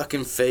being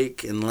fucking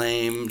fake and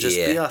lame. Just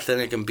be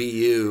authentic and be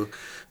you.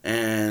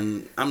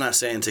 And I'm not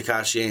saying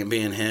Tekashi ain't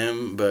being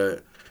him,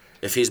 but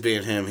if he's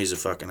being him, he's a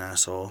fucking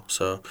asshole.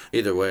 So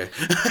either way.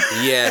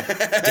 Yeah,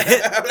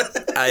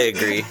 I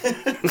agree.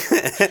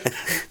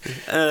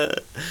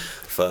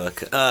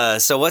 Fuck.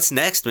 So what's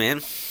next,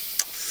 man?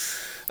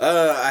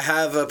 I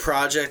have a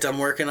project I'm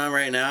working on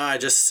right now. I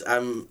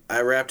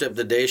wrapped up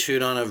the day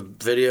shoot on a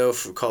video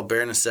called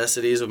Bare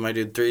Necessities with my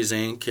dude 3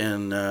 Zinc,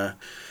 and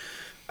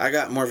I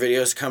got more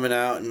videos coming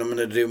out, and I'm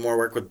gonna do more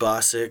work with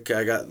Bosick.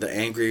 I got the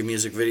Angry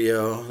music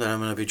video that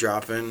I'm gonna be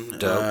dropping.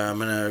 I'm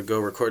gonna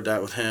go record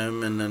that with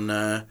him, and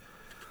then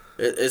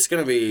it's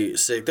gonna be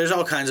sick. There's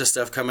all kinds of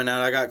stuff coming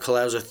out. I got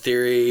collabs with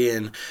Theory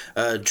and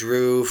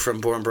Drew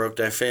from Born Broke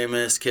Die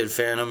Famous, Kid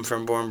Phantom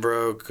from Born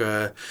Broke.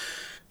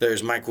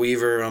 There's Mike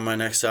Weaver on my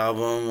next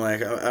album.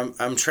 Like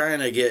I'm trying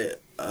to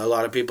get a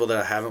lot of people that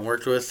I haven't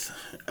worked with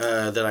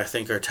that I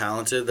think are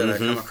talented that I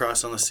come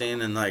across on the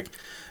scene, and like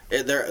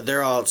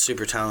they're all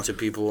super talented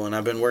people. And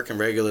I've been working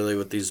regularly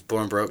with these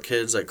Born Broke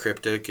kids like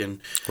Cryptic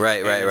and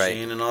right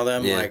and all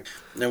them. Like,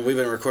 and we've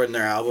been recording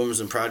their albums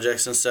and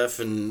projects and stuff,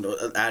 and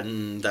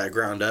adding that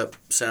ground up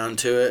sound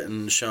to it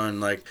and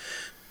showing like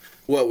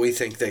what we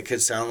think they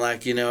could sound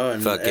like, you know,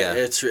 and fuck yeah.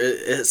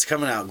 It's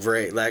coming out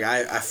great. Like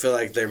I feel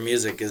like their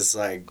music is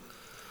like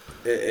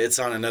it's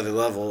on another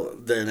level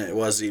than it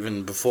was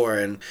even before,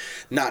 and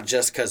not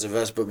just because of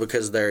us, but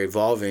because they're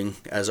evolving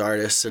as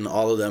artists, and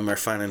all of them are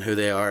finding who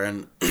they are,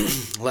 and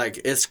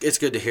like it's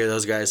good to hear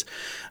those guys.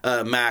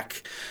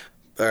 Mac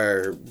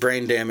or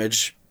Brain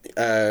Damage,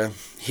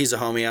 he's a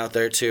homie out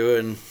there too,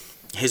 and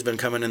he's been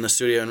coming in the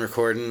studio and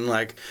recording.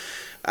 Like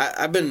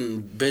I've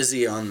been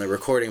busy on the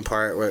recording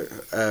part.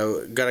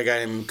 Got a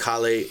guy named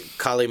Kali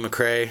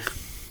McRae.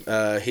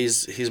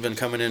 He's been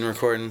coming in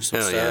recording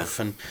some stuff,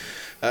 and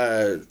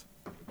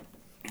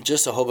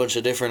just a whole bunch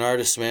of different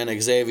artists, man.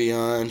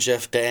 Xavion,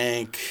 Jeff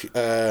Dank.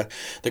 The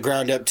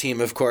ground up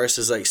team, of course,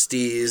 is like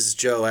Steez,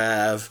 Joe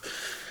Ave,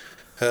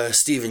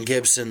 Steven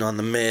Gibson on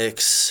the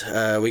mix.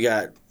 We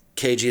got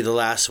KG the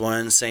Last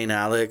One, St.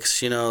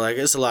 Alex, you know, like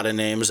it's a lot of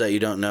names that you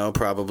don't know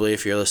probably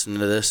if you're listening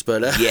to this,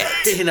 but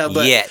you know,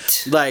 but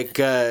like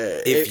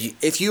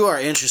if you are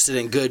interested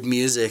in good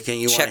music and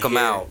you check them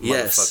out,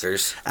 yes,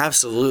 motherfuckers,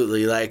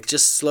 absolutely, like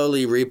just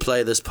slowly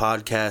replay this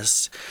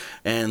podcast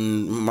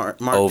and mark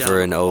over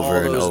down and over all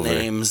and those over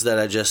names that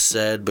I just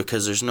said,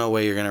 because there's no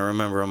way you're gonna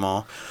remember them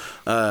all.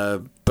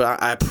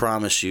 But I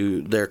promise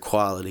you, they're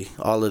quality.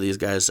 All of these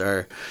guys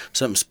are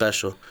something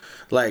special.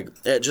 Like,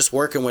 just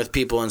working with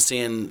people and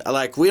seeing,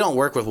 like, we don't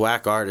work with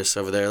whack artists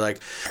over there.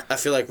 Like, I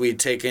feel like we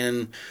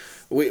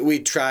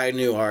try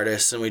new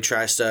artists and we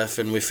try stuff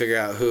and we figure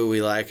out who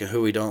we like and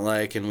who we don't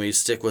like, and we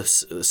stick with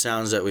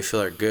sounds that we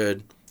feel are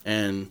good.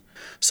 And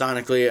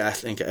sonically, I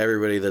think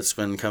everybody that's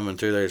been coming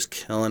through there is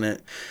killing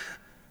it.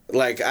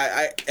 Like,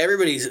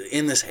 everybody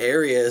in this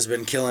area has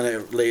been killing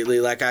it lately.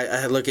 Like,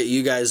 I look at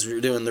you guys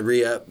doing the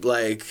re-up.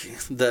 Like,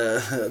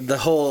 the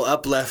whole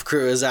UpLeft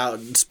crew is out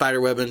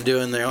spiderwebbing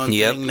doing their own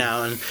thing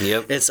now. And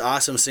it's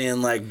awesome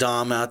seeing, like,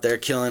 Dom out there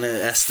killing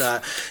it.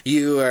 S-Dot,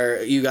 you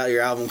got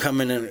your album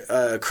coming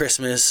in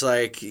Christmas.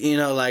 Like, you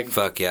know, like...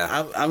 Fuck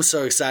yeah. I'm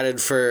so excited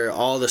for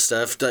all the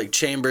stuff. Like,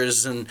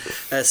 Chambers and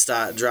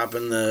S-Dot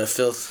dropping the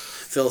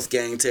Filth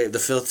Gang tape, the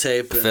Filth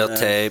tape. Filth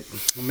tape.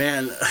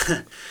 Man...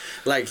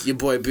 Like your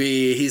boy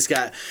B, he's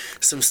got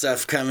some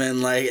stuff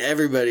coming. Like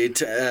everybody,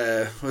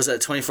 was that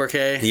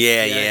 24K?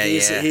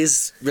 Yeah.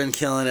 He's been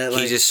killing it.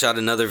 Like, he just shot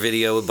another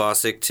video with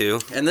Bosick too.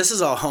 And this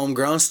is all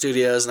homegrown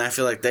studios, and I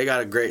feel like they got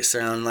a great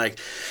sound. Like,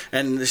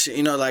 and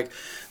you know, like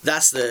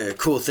that's the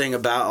cool thing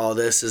about all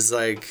this is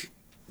like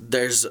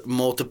there's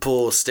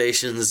multiple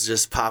stations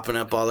just popping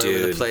up all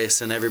over the place,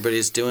 and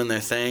everybody's doing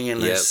their thing,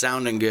 and they're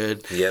sounding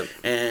good.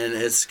 And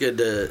it's good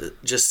to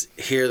just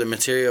hear the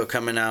material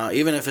coming out,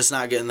 even if it's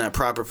not getting that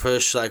proper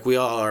push. Like, we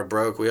all are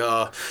broke. We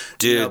all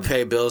you know,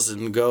 pay bills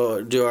and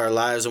go do our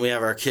lives, and we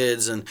have our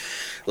kids, and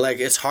like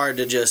it's hard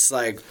to just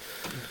like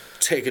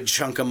take a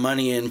chunk of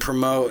money and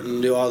promote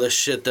and do all this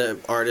shit that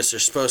artists are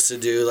supposed to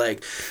do,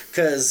 like,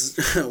 because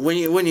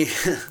when we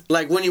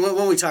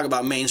talk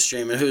about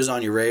mainstream and who's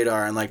on your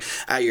radar and like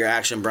at your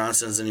Action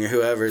Bronsons and your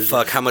whoever's,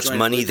 fuck how much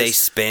money they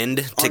spend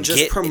to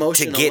get alone,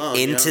 into,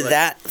 you know,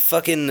 that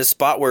fucking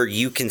spot where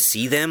you can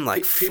see them.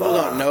 Like, people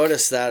don't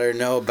notice that or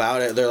know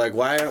about it. They're like,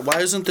 why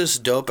isn't this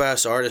dope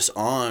ass artist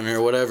on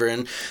or whatever?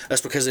 And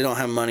that's because they don't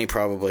have money,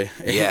 probably.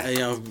 You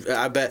know,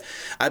 I bet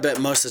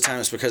most of the time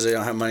it's because they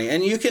don't have money.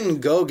 And you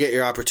can go get get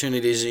your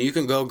opportunities, and you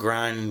can go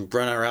grind and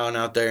run around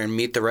out there and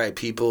meet the right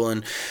people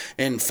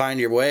and find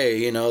your way,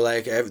 you know,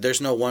 like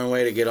there's no one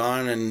way to get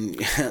on,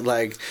 and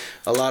like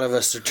a lot of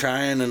us are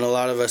trying and a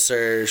lot of us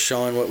are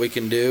showing what we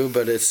can do,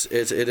 but it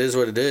is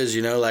what it is,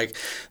 you know, like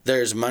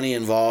there's money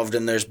involved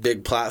and there's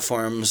big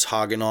platforms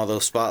hogging all the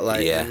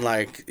spotlight, and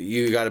like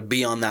you got to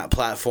be on that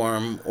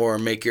platform or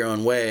make your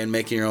own way, and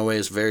making your own way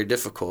is very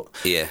difficult.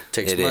 Yeah,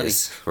 takes it money.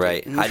 Is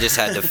right. I just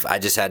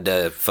had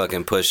to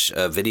fucking push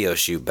a video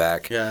shoot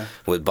back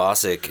with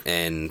Bosick,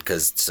 and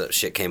because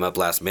shit came up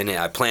last minute.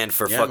 I planned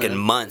for fucking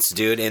months,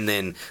 dude, and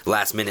then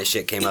last minute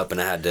shit came up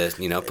and I had to,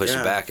 you know, push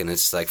it back, and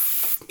it's like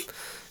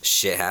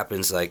shit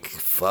happens, like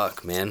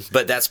fuck, man,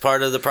 but that's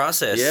part of the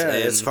process.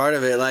 It's part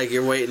of it. Like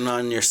you're waiting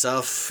on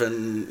yourself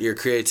and your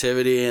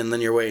creativity, and then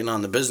you're waiting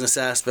on the business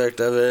aspect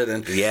of it,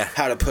 and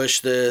how to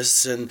push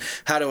this, and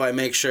how do I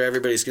make sure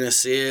everybody's gonna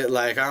see it.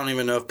 Like I don't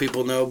even know if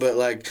people know, but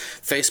like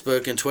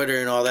Facebook and Twitter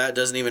and all that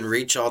doesn't even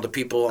reach all the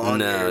people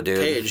on your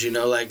page, you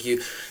know, like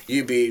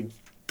you be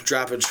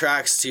dropping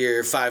tracks to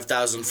your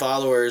 5,000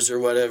 followers or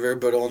whatever,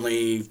 but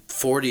only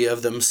 40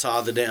 of them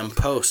saw the damn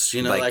post,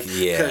 you know, like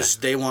because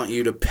they want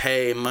you to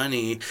pay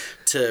money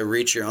to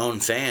reach your own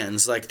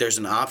fans. Like there's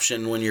an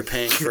option when you're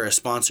paying for a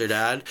sponsored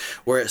ad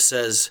where it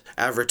says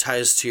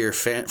advertise to your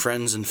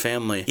friends and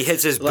family. Yeah,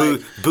 it says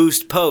like,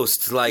 boost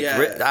post. Like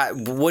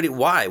why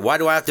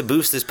do I have to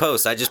boost this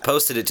post? I just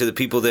posted it to the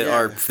people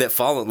that that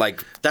follow.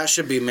 Like that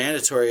should be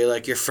mandatory.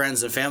 Like your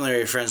friends and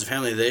family,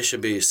 they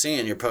should be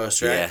seeing your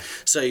post, right?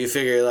 So you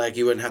figure like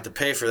you wouldn't have to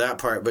pay for that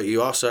part, but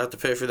you also have to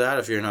pay for that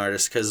if you're an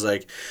artist, because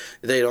like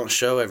they don't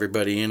show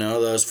everybody, you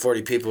know, those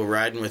 40 people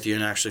riding with you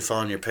and actually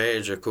following your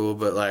page are cool,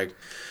 but like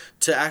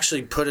to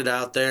actually put it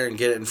out there and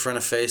get it in front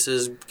of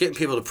faces, getting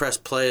people to press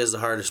play is the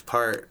hardest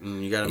part,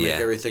 and you got to make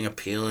everything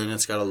appealing.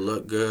 It's got to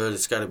look good.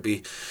 It's got to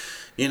be,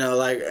 you know,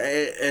 like,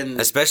 and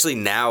especially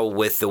now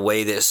with the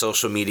way that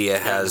social media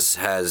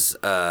has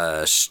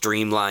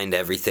streamlined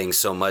everything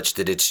so much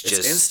that it's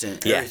just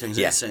instant. Everything's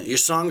instant. Your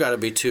song got to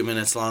be 2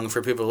 minutes long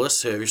for people to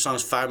listen to. If your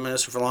song's 5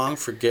 minutes for long,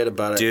 forget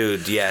about it,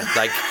 dude. Yeah,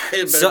 like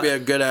it better be a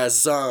good ass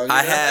song.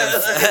 I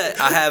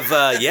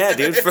have, yeah,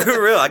 dude,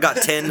 for real. I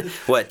got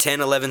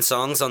 11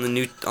 songs on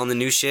the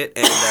new shit,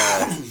 and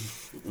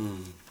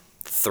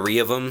 3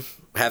 of them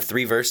have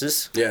 3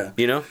 verses. Yeah,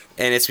 you know,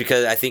 and it's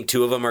because I think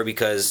 2 of them are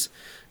because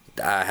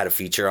I had a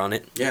feature on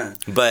it. Yeah.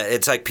 But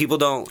it's like people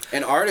don't...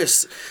 And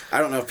artists, I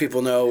don't know if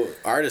people know,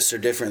 artists are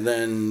different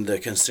than the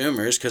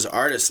consumers, because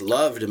artists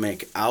love to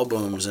make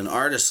albums, and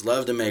artists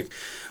love to make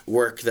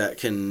work that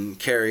can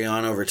carry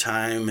on over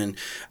time, and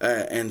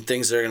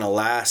things that are going to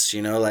last,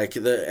 you know, like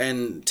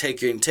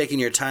taking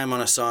your time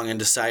on a song and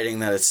deciding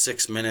that it's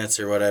 6 minutes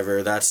or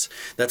whatever, that's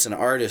an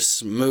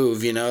artist's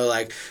move, you know,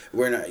 like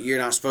you're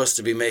not supposed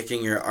to be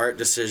making your art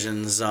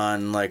decisions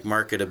on like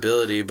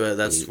marketability, but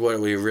that's what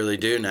we really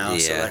do now.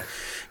 So like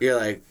you're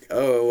like,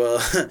 oh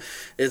well,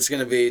 it's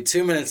gonna be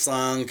 2 minutes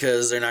long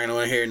because they're not gonna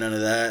want to hear none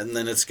of that, and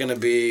then it's gonna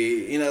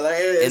be, you know, like,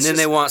 and then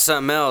they want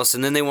something else,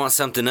 and then they want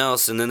something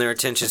else, and then their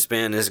attention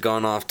span has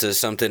gone off to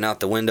something out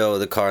the window of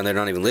the car, and they're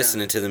not even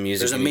listening to the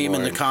music. There's a anymore.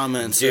 meme in the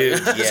comments, dude.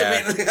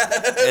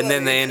 And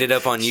then they ended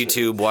up on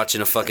YouTube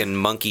watching a fucking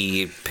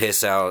monkey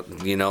piss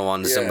out, you know,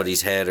 onto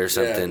somebody's head or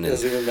something. Yeah, it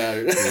doesn't even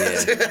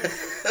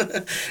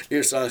matter.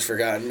 Your song's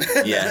forgotten.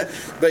 Yeah,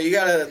 but you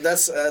gotta.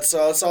 That's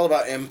all. It's all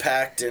about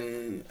impact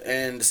and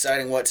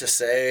deciding what to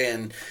say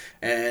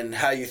and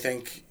how you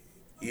think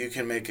you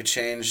can make a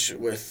change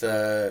with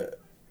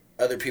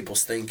other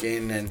people's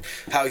thinking, and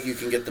how you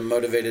can get them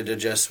motivated to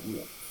just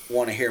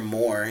want to hear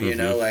more. You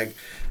know, like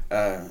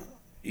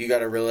you got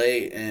to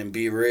relate and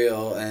be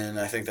real, and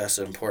I think that's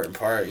the important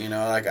part. You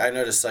know, like I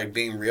noticed, like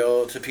being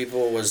real to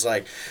people was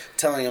like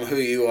telling them who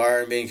you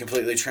are and being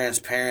completely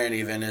transparent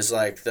even is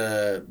like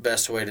the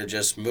best way to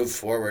just move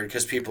forward,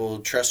 because people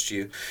trust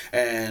you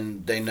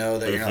and they know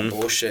that you're not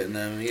bullshitting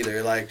them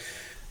either. Like,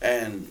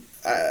 and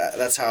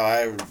that's how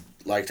I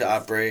like to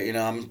operate. You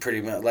know, I'm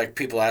pretty much like,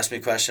 people ask me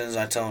questions,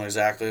 I tell them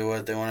exactly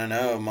what they want to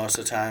know most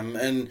of the time,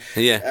 and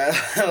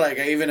like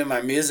even in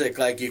my music,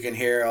 like you can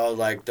hear all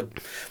like the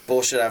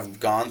bullshit I've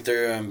gone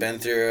through and been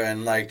through,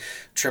 and like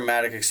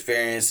traumatic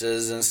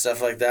experiences and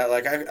stuff like that.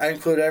 Like I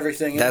include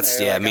everything in there.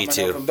 Yeah, like, me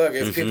too. Open book.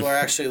 If people are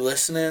actually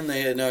listening,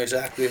 they know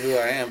exactly who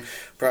I am.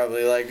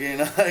 Probably, like, you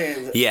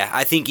know. Yeah,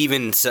 I think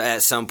even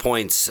at some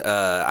points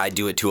I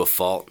do it to a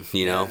fault,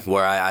 you know,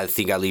 where I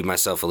think I leave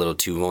myself a little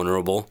too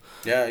vulnerable.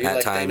 Yeah, you at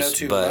like times, they know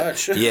too but,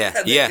 much.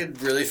 They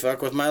could really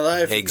fuck with my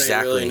life. Exactly.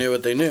 If they really knew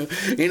what they knew,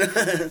 you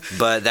know.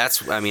 But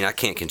that's, I mean, I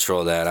can't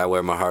control that. I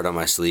wear my heart on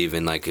my sleeve,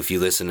 and like if you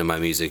listen to my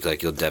music,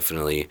 like you'll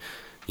definitely,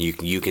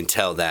 you can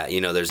tell that, you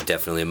know, there's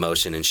definitely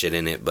emotion and shit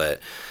in it. But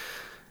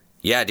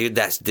yeah, dude,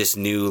 that's this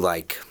new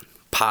like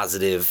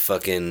positive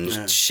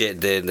fucking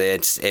shit that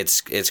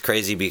it's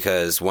crazy,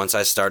 because once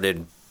I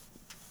started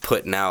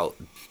putting out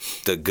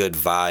the good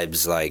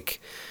vibes, like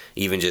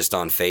even just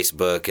on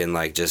Facebook, and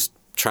like just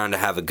trying to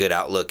have a good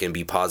outlook and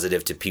be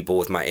positive to people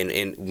with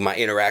my my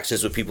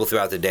interactions with people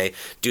throughout the day,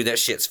 dude, that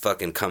shit's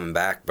fucking coming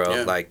back,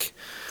 bro. Like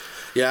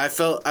Yeah, I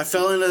fell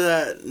into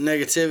that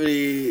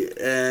negativity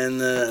and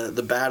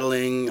the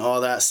battling,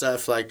 all that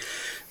stuff. Like,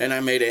 and I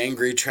made the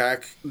angry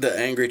track about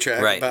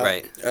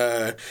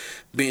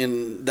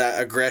being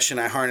that aggression.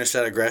 I harnessed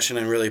that aggression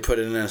and really put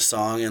it in a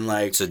song. And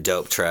like, it's a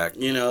dope track.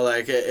 You know,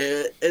 like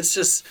it's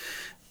just.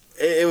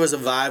 It was a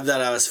vibe that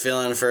I was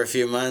feeling for a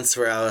few months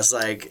where I was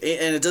like,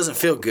 and it doesn't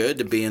feel good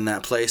to be in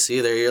that place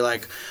either. You're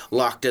like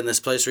locked in this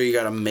place where you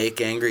got to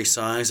make angry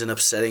songs and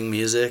upsetting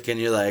music, and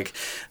you're like,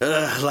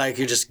 ugh, like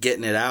you're just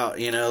getting it out,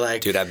 you know,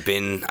 like. Dude, I've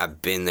been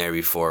there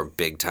before,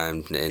 big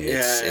time, and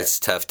it's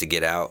tough to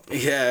get out.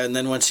 Yeah, and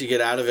then once you get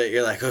out of it,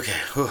 you're like, okay,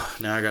 whew,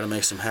 now I got to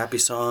make some happy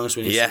songs.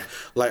 We need some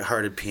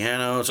lighthearted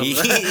piano.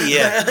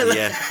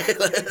 Yeah.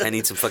 I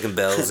need some fucking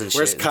bells and shit.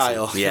 Where's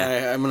Kyle?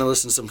 Yeah, I'm gonna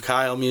listen to some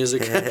Kyle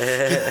music.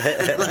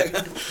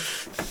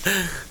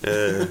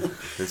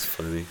 It's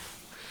funny.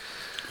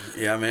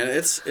 Yeah, man,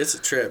 it's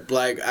a trip.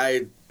 Like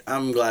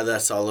I'm glad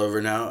that's all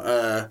over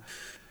now.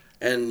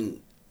 And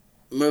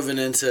moving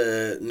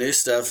into new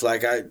stuff,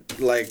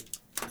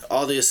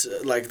 all these,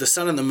 like The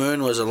Sun and the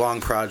Moon was a long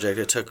project.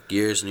 It took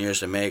years and years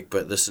to make,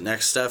 but this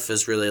next stuff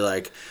is really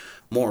like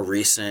more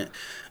recent.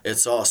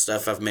 It's all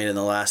stuff I've made in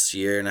the last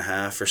year and a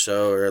half or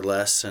so or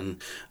less,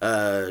 and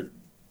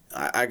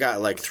I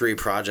got like 3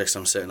 projects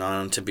I'm sitting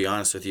on, to be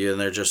honest with you,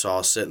 and they're just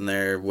all sitting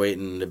there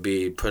waiting to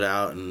be put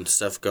out and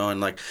stuff going.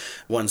 Like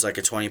one's like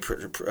a 20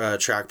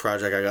 track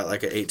project. I got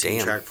like an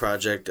 18 track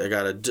project. I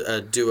got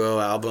a duo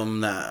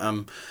album that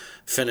I'm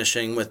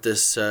finishing with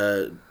this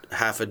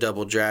Half a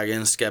Double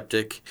Dragon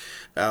Skeptic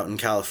out in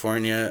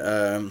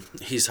California.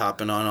 He's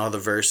hopping on all the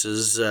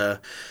verses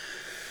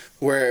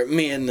where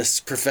me and this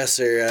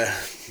professor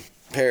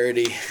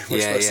Parody. We're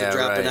supposed to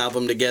drop an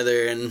album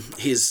together, and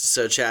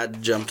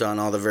Chad jumped on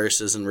all the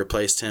verses and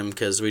replaced him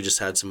because we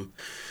had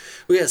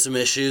some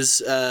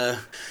issues.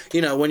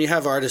 You know, when you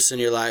have artists in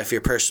your life, your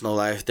personal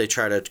life, they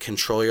try to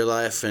control your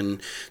life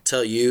and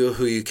tell you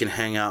who you can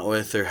hang out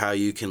with or how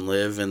you can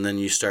live, and then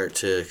you start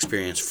to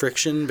experience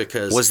friction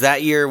because...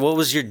 What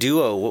was your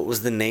duo? What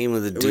was the name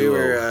of the duo? We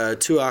were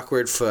Two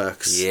Awkward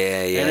Fucks.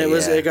 Yeah. And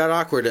it got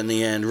awkward in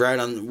the end.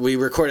 We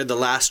recorded the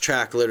last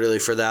track literally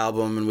for the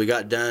album, and we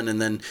got done, and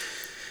then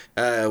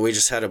we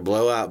just had a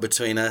blowout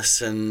between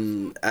us,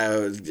 and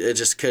it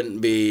just couldn't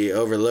be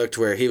overlooked,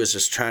 where he was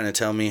just trying to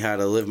tell me how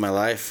to live my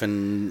life,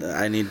 and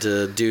I need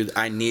to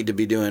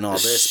be doing all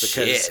this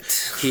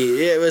because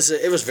it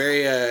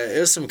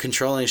was some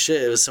controlling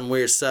shit. It was some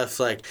weird stuff,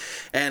 like,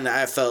 and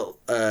I felt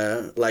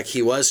like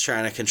he was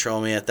trying to control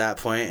me at that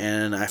point,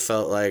 and I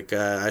felt like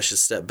I should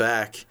step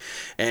back,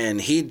 and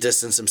he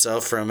distanced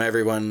himself from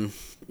everyone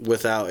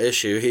without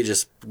issue. He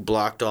just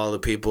blocked all the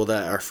people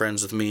that are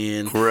friends with me,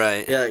 and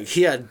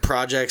he had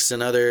projects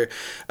and other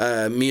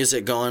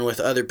music going with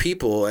other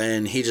people,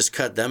 and he just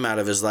cut them out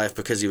of his life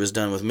because he was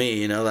done with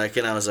me, you know, like,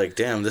 and I was like,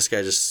 damn, this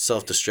guy just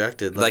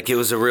self-destructed. Like it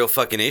was a real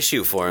fucking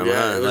issue for him.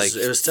 Yeah, it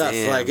was tough.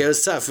 Damn. Like, it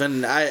was tough,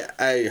 and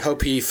I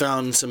hope he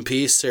found some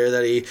peace, or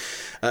that he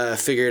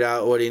figured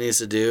out what he needs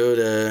to do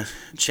to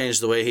change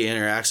the way he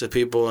interacts with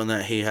people, and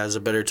that he has a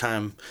better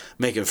time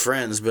making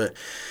friends. But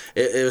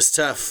it was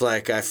tough.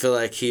 Like, I feel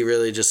like he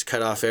really just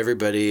cut off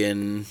everybody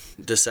and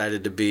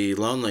decided to be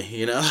lonely,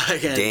 you know?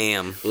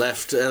 Damn.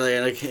 Left,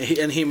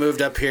 and he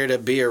moved up here to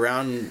be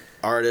around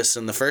artists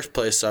in the first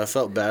place, so I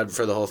felt bad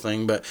for the whole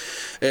thing. But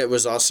it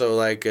was also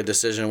like a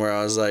decision where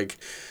I was like,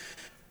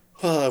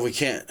 well, we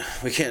can't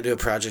do a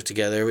project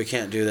together. We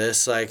can't do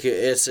this. Like,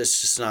 it's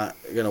just not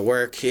gonna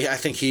work. I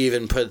think he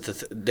even put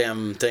the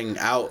damn thing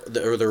out,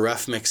 or the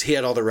rough mix. He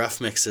had all the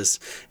rough mixes,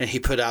 and he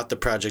put out the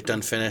project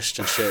unfinished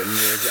and shit.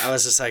 And I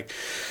was just like,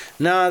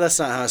 no, that's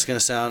not how it's gonna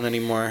sound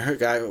anymore.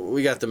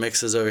 We got the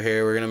mixes over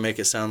here. We're gonna make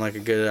it sound like a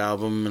good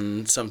album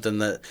and something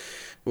that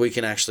we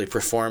can actually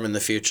perform in the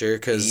future,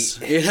 because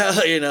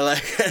you know,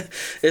 like,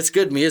 it's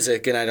good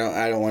music, and I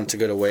don't want it to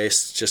go to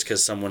waste just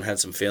because someone had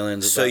some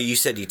feelings. So you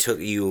said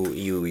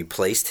you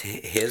replaced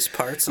his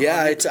parts?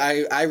 Yeah,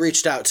 I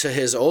reached out to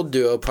his old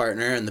duo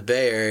partner in the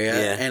Bay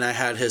Area, and I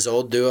had his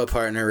old duo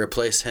partner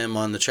replace him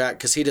on the track,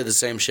 because he did the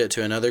same shit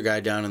to another guy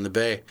down in the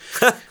Bay.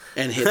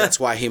 And that's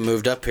why he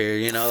moved up here,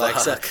 you know. Like,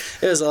 so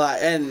it was a lot,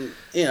 and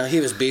you know, he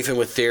was beefing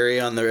with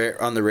Theory on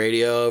the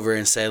radio over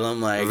in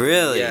Salem. Like,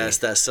 really? Yeah, it's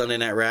that Sunday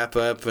night wrap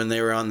up, and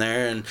they were on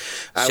there. And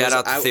shout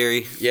out to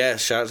Theory. Yeah,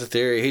 shout out to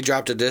Theory. He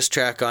dropped a diss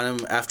track on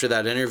him after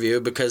that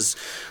interview, because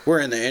we're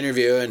in the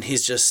interview and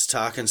he's just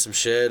talking some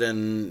shit,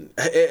 and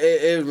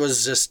it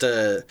was just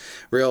a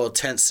real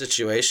tense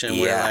situation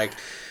where, like,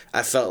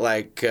 I felt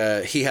like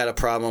he had a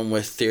problem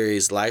with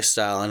Theory's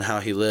lifestyle and how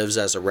he lives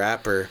as a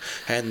rapper,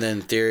 and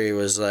then Theory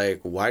was like,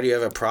 "Why do you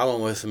have a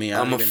problem with me? I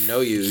don't even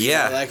know you."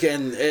 Yeah, you know, like,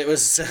 and it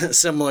was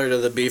similar to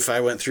the beef I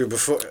went through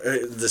before.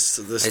 This.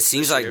 It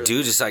seems like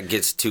dude just like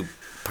gets too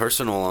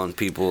personal on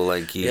people.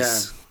 Like,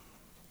 he's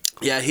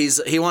Yeah,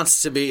 he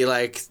wants to be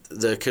like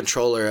the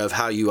controller of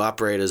how you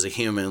operate as a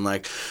human.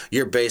 Like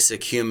your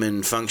basic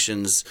human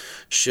functions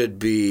should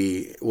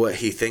be what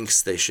he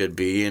thinks they should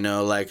be.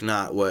 Like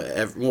not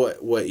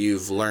what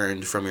you've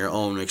learned from your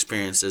own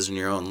experiences in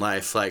your own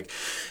life. Like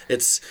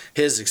it's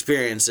his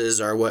experiences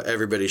are what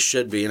everybody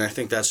should be, and I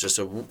think that's just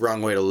a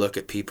wrong way to look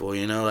at people.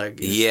 Like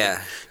you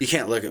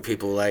can't look at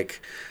people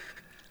like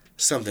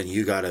something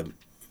you gotta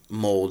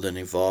mold and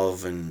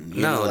evolve, and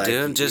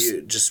dude,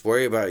 just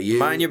worry about you,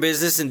 mind your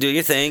business and do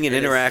your thing and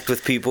interact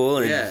with people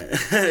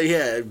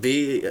and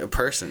be a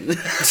person.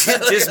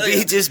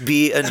 just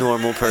be a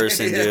normal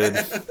person,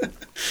 dude.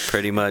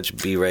 Pretty much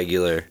be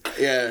regular.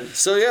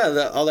 So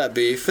all that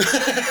beef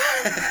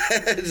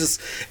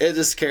it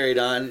just carried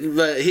on,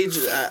 but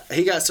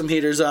he got some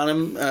heaters on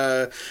him.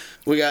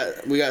 We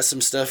got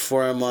some stuff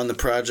for him on the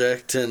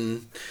project,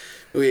 and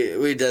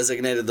we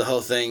designated the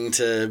whole thing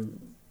to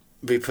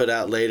be put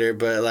out later,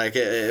 but like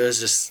it was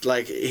just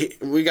like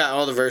we got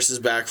all the verses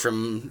back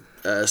from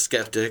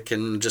Skeptic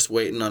and just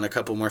waiting on a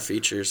couple more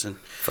features. And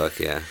fuck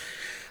yeah.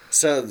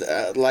 So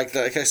like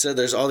I said,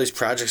 there's all these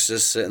projects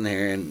just sitting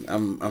there, and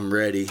I'm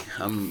ready.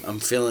 I'm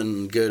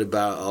feeling good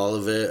about all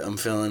of it. I'm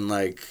feeling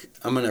like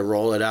I'm gonna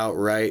roll it out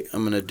right.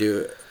 I'm gonna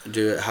do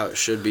it how it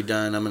should be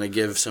done. I'm gonna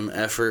give some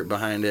effort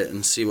behind it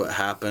and see what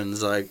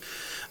happens. Like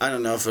I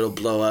don't know if it'll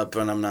blow up,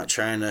 and I'm not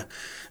trying to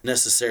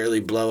necessarily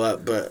blow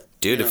up, but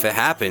dude, if it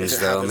happens,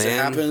 man, it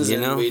happens,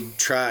 and we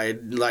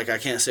tried. Like I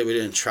can't say we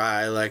didn't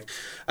try. Like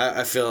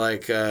I feel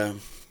like that's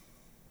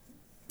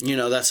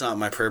not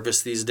my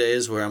purpose these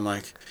days, where I'm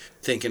like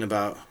thinking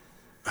about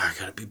I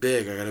gotta be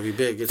big.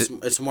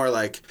 It's more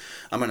like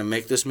I'm gonna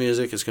make this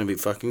music. It's gonna be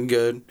fucking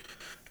good,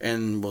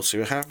 and we'll see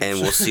what happens. And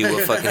we'll see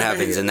what fucking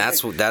happens. And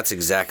that's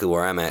exactly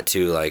where I'm at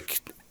too. Like,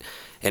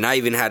 and I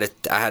even had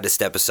to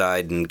step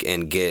aside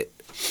and get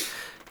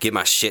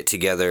my shit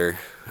together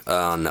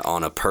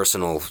on a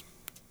personal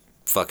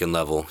fucking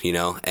level,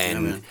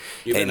 and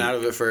you've been out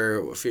of it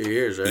for a few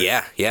years, right?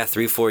 Yeah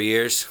 3-4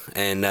 years,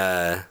 and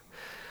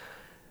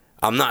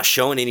I'm not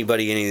showing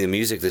anybody any of the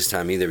music this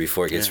time either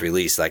before it gets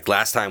released. Like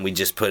last time we'd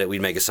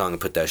make a song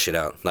and put that shit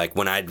out. Like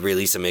when I'd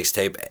release a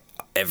mixtape,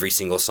 every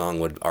single song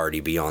would already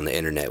be on the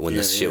internet when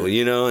this shit,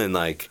 and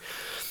like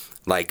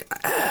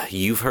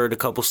you've heard a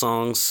couple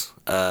songs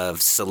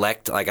of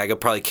select, like I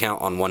could probably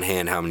count on one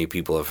hand how many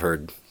people have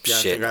heard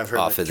shit off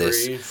like of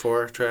this.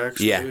 3-4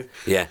 tracks.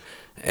 Yeah.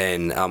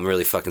 And I'm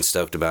really fucking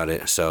stoked about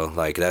it. So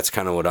like that's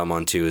kind of what I'm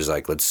on to, is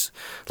like let's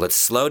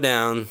slow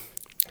down.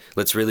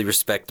 Let's really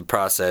respect the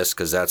process,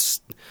 because that's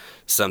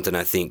something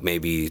I think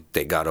maybe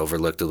that got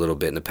overlooked a little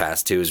bit in the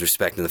past too, is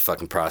respecting the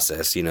fucking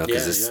process,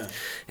 because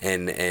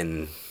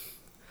and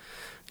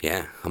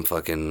I'm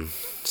fucking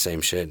same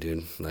shit,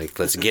 dude. Like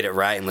let's get it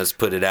right and let's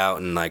put it out,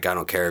 and like I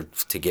don't care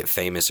to get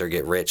famous or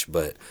get rich,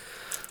 but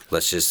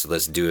let's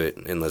do it,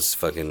 and let's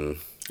fucking.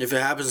 If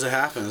it happens, it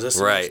happens. That's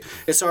right.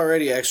 It's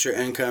already extra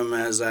income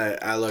as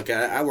I look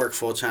at it. I work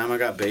full time. I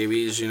got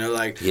babies. I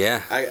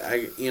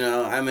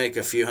make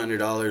a few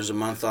 $100s a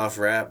month off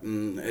rap,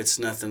 and it's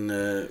nothing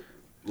to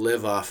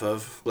live off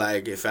of.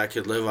 Like if I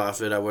could live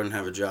off it, I wouldn't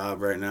have a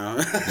job right now.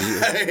 But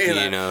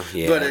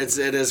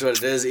it is what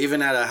it is.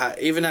 Even at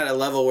a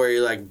level where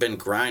you're like been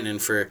grinding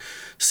for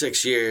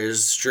 6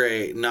 years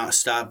straight, not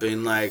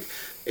stopping, like.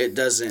 It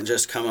doesn't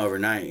just come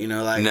overnight,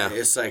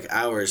 It's like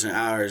hours and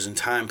hours and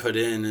time put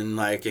in, and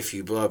like if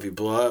you blow up, you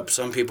blow up.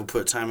 Some people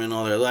put time in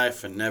all their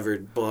life and never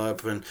blow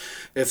up, and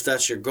if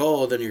that's your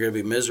goal, then you're gonna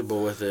be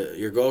miserable with it.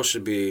 Your goal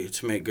should be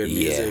to make good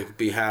music,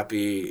 be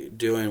happy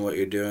doing what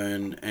you're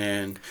doing,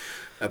 and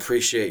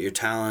appreciate your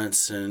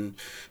talents, and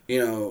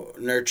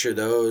nurture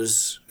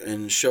those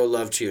and show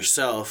love to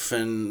yourself.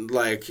 And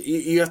like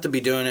you have to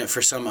be doing it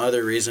for some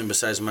other reason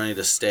besides money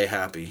to stay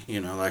happy,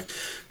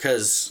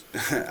 because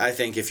I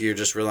think if you're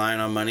just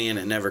relying on money and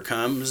it never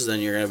comes,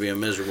 then you're gonna be a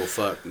miserable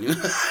fuck.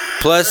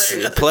 Plus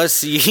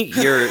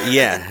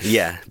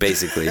you're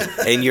basically,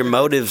 and your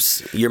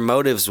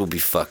motives will be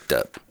fucked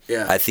up.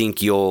 Yeah. I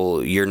think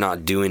you're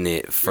not doing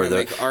it for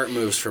make art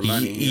moves for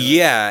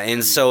money.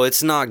 And so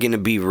it's not gonna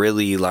be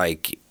really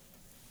like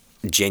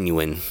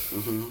genuine.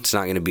 Mm-hmm. It's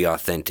not going to be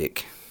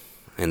authentic,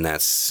 and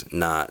that's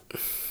not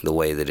the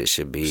way that it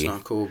should be. It's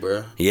not cool,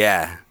 bro.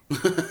 Yeah.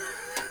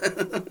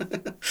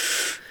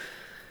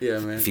 Yeah,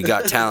 man. If you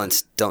got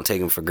talents, don't take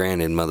them for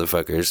granted,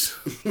 motherfuckers.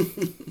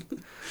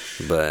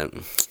 But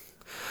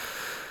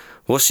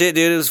well, shit,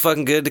 dude, it was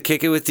fucking good to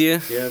kick it with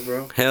you. Yeah,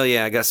 bro. Hell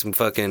yeah, I got some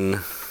fucking.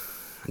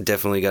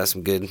 Definitely got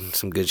some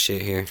good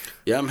shit here.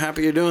 Yeah, I'm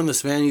happy you're doing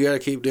this, man. You got to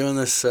keep doing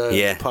this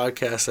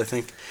podcast. I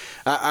think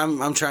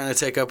I'm trying to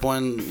take up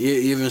one.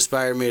 You've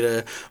inspired me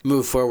to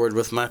move forward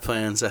with my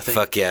plans. I think.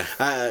 Fuck yeah.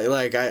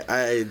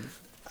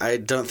 I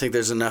don't think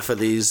there's enough of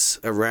these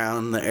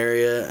around the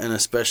area, and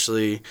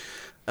especially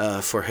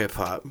for hip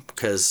hop,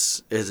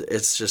 because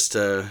it's just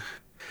and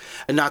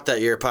not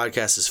that your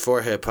podcast is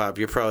for hip hop.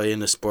 You're probably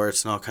into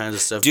sports and all kinds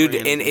of stuff, dude.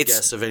 And it's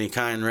guests of any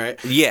kind, right?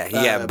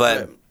 Yeah,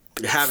 but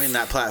having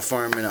that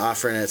platform and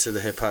offering it to the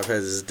hip hop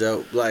heads is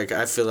dope. Like,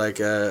 I feel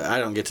like I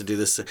don't get to do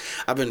this.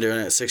 I've been doing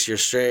it 6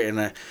 years straight,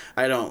 and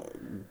I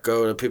don't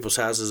go to people's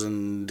houses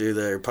and do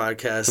their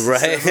podcasts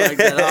Right. and stuff like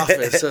that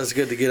often. So it's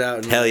good to get out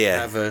and Hell yeah.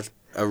 have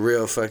a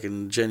real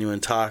fucking genuine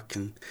talk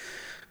and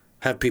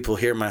have people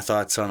hear my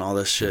thoughts on all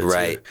this shit.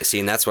 Right. Too. See,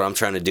 and that's what I'm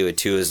trying to do it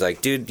too. Is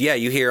like, dude, yeah,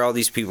 you hear all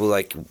these people,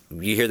 like,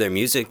 you hear their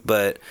music,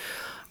 but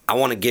I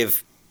want to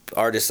give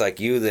artists like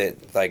you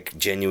that like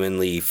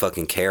genuinely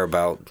fucking care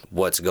about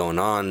what's going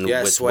on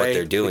with Sway. what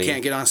they're doing. We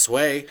can't get on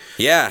Sway.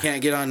 Yeah. We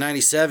can't get on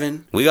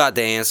 97. We got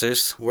the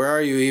answers. Where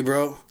are you,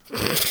 Ebro?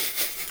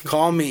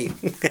 Call me.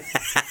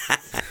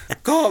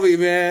 Call me,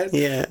 man.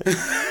 Yeah.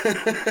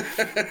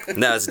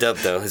 No, it's dope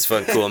though. It's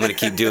fun, cool. I'm gonna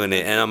keep doing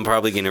it, and I'm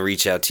probably gonna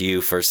reach out to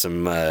you for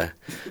some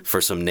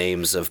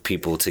names of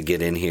people to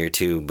get in here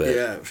too. But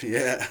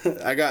yeah.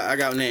 I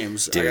got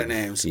names. Dude, I got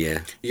names.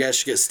 Yeah. You guys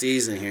should get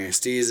Steez in here.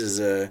 Steez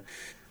is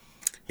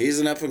he's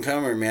an up and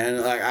comer,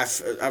 man. Like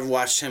I've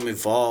watched him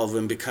evolve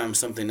and become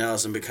something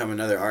else and become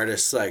another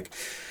artist. Like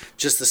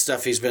just the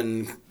stuff he's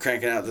been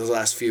cranking out the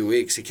last few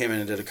weeks. He came in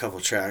and did a couple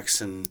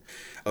tracks, and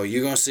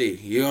you gonna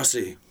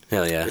see.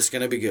 Hell yeah. It's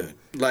gonna be good.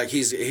 Like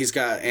he's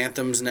got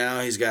anthems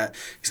now. He's gonna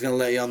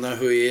let y'all know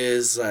who he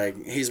is.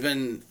 Like he's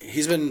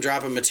been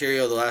dropping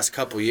material the last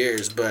couple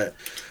years, but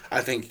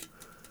I think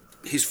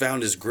he's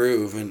found his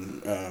groove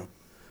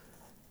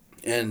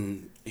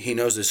and he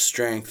knows his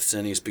strengths,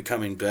 and he's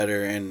becoming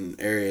better in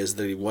areas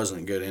that he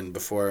wasn't good in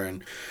before,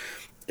 and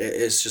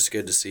it's just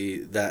good to see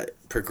that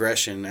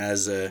progression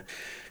as a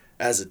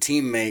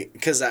teammate,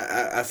 because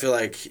I feel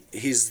like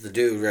he's the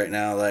dude right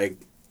now. Like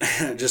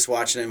just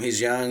watching him,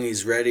 he's young,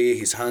 he's ready,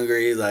 he's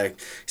hungry,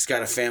 like he's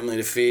got a family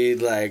to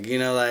feed, like, you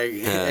know, like,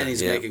 and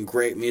he's making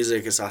great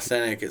music. It's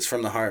authentic, it's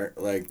from the heart,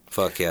 like,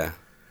 fuck yeah.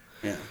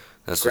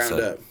 That's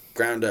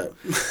ground up.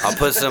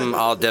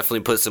 I'll definitely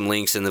put some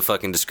links in the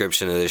fucking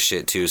description of this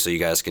shit too, so you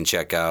guys can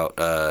check out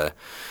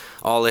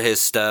all of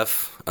his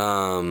stuff.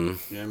 Yeah,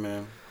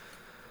 man.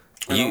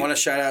 I want to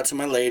shout out to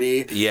my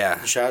lady.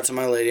 Yeah. Shout out to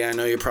my lady. I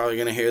know you're probably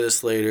gonna hear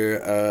this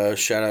later.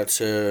 Shout out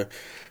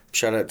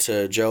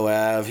to Joe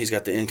Ave. He's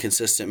got the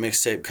Inconsistent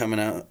mixtape coming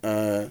out.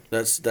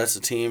 That's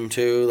a team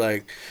too.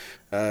 Like,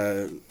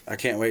 I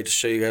can't wait to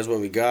show you guys what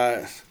we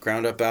got.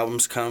 Ground Up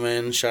album's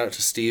coming. Shout out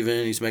to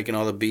Steven. He's making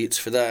all the beats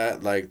for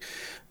that. Like,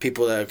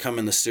 people that have come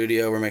in the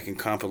studio, we're making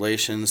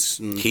compilations.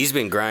 And he's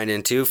been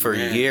grinding too for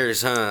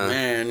years, huh?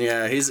 Man,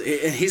 yeah.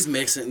 He's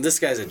mixing. This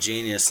guy's a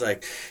genius.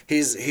 Like,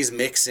 he's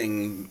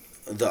mixing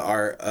the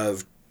art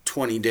of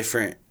 20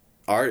 different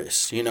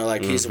artists. You know,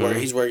 like he's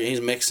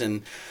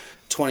mixing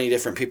 20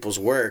 different people's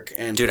work.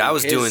 And dude, I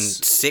was doing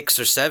 6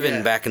 or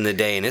 7 back in the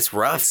day, and it's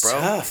rough, it's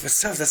bro.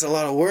 It's tough. That's a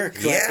lot of work.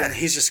 Yeah. Like,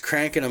 he's just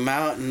cranking them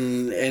out,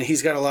 and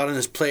he's got a lot on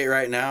his plate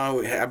right now.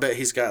 I bet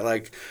he's got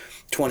like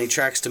 20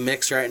 tracks to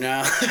mix right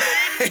now.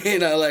 You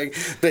know, like,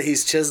 but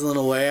he's chiseling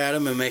away at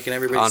them and making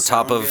everybody on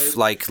top of good.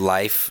 Like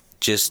life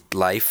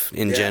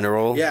in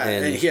general. Yeah,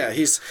 and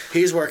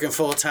he's working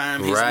full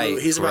time.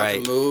 He's about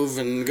to move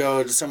and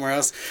go to somewhere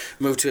else,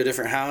 move to a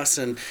different house,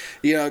 and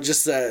you know,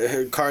 just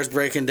cars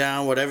breaking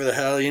down, whatever the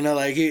hell, you know,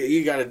 like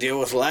you got to deal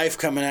with life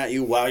coming at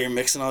you while you're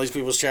mixing all these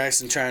people's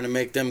tracks and trying to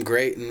make them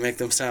great and make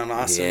them sound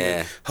awesome. Yeah.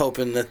 And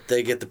hoping that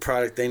they get the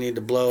product they need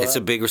to blow. It's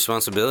up. a big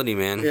responsibility,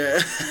 man.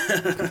 Yeah.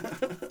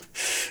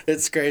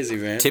 It's crazy,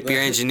 man. Tip your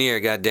engineer,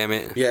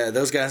 goddammit. Yeah,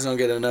 those guys don't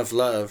get enough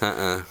love.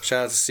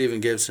 Shout out to Steven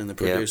Gibson, the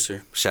producer.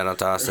 Yep. Shout out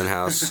to Austin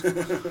House.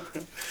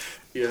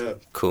 Yeah.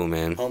 Cool,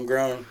 man.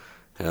 Homegrown.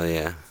 Hell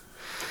yeah.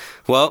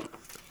 Well,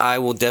 I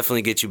will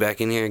definitely get you back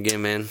in here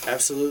again, man.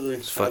 Absolutely.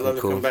 I'd love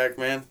to come back,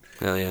 man.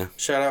 Hell yeah.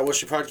 Shout out.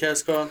 What's your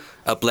podcast called?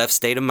 UpLeft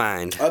State of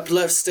Mind.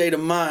 UpLeft State of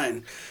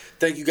Mind.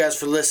 Thank you guys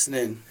for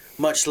listening.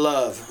 Much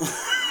love.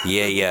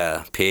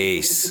 Yeah.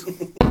 Peace.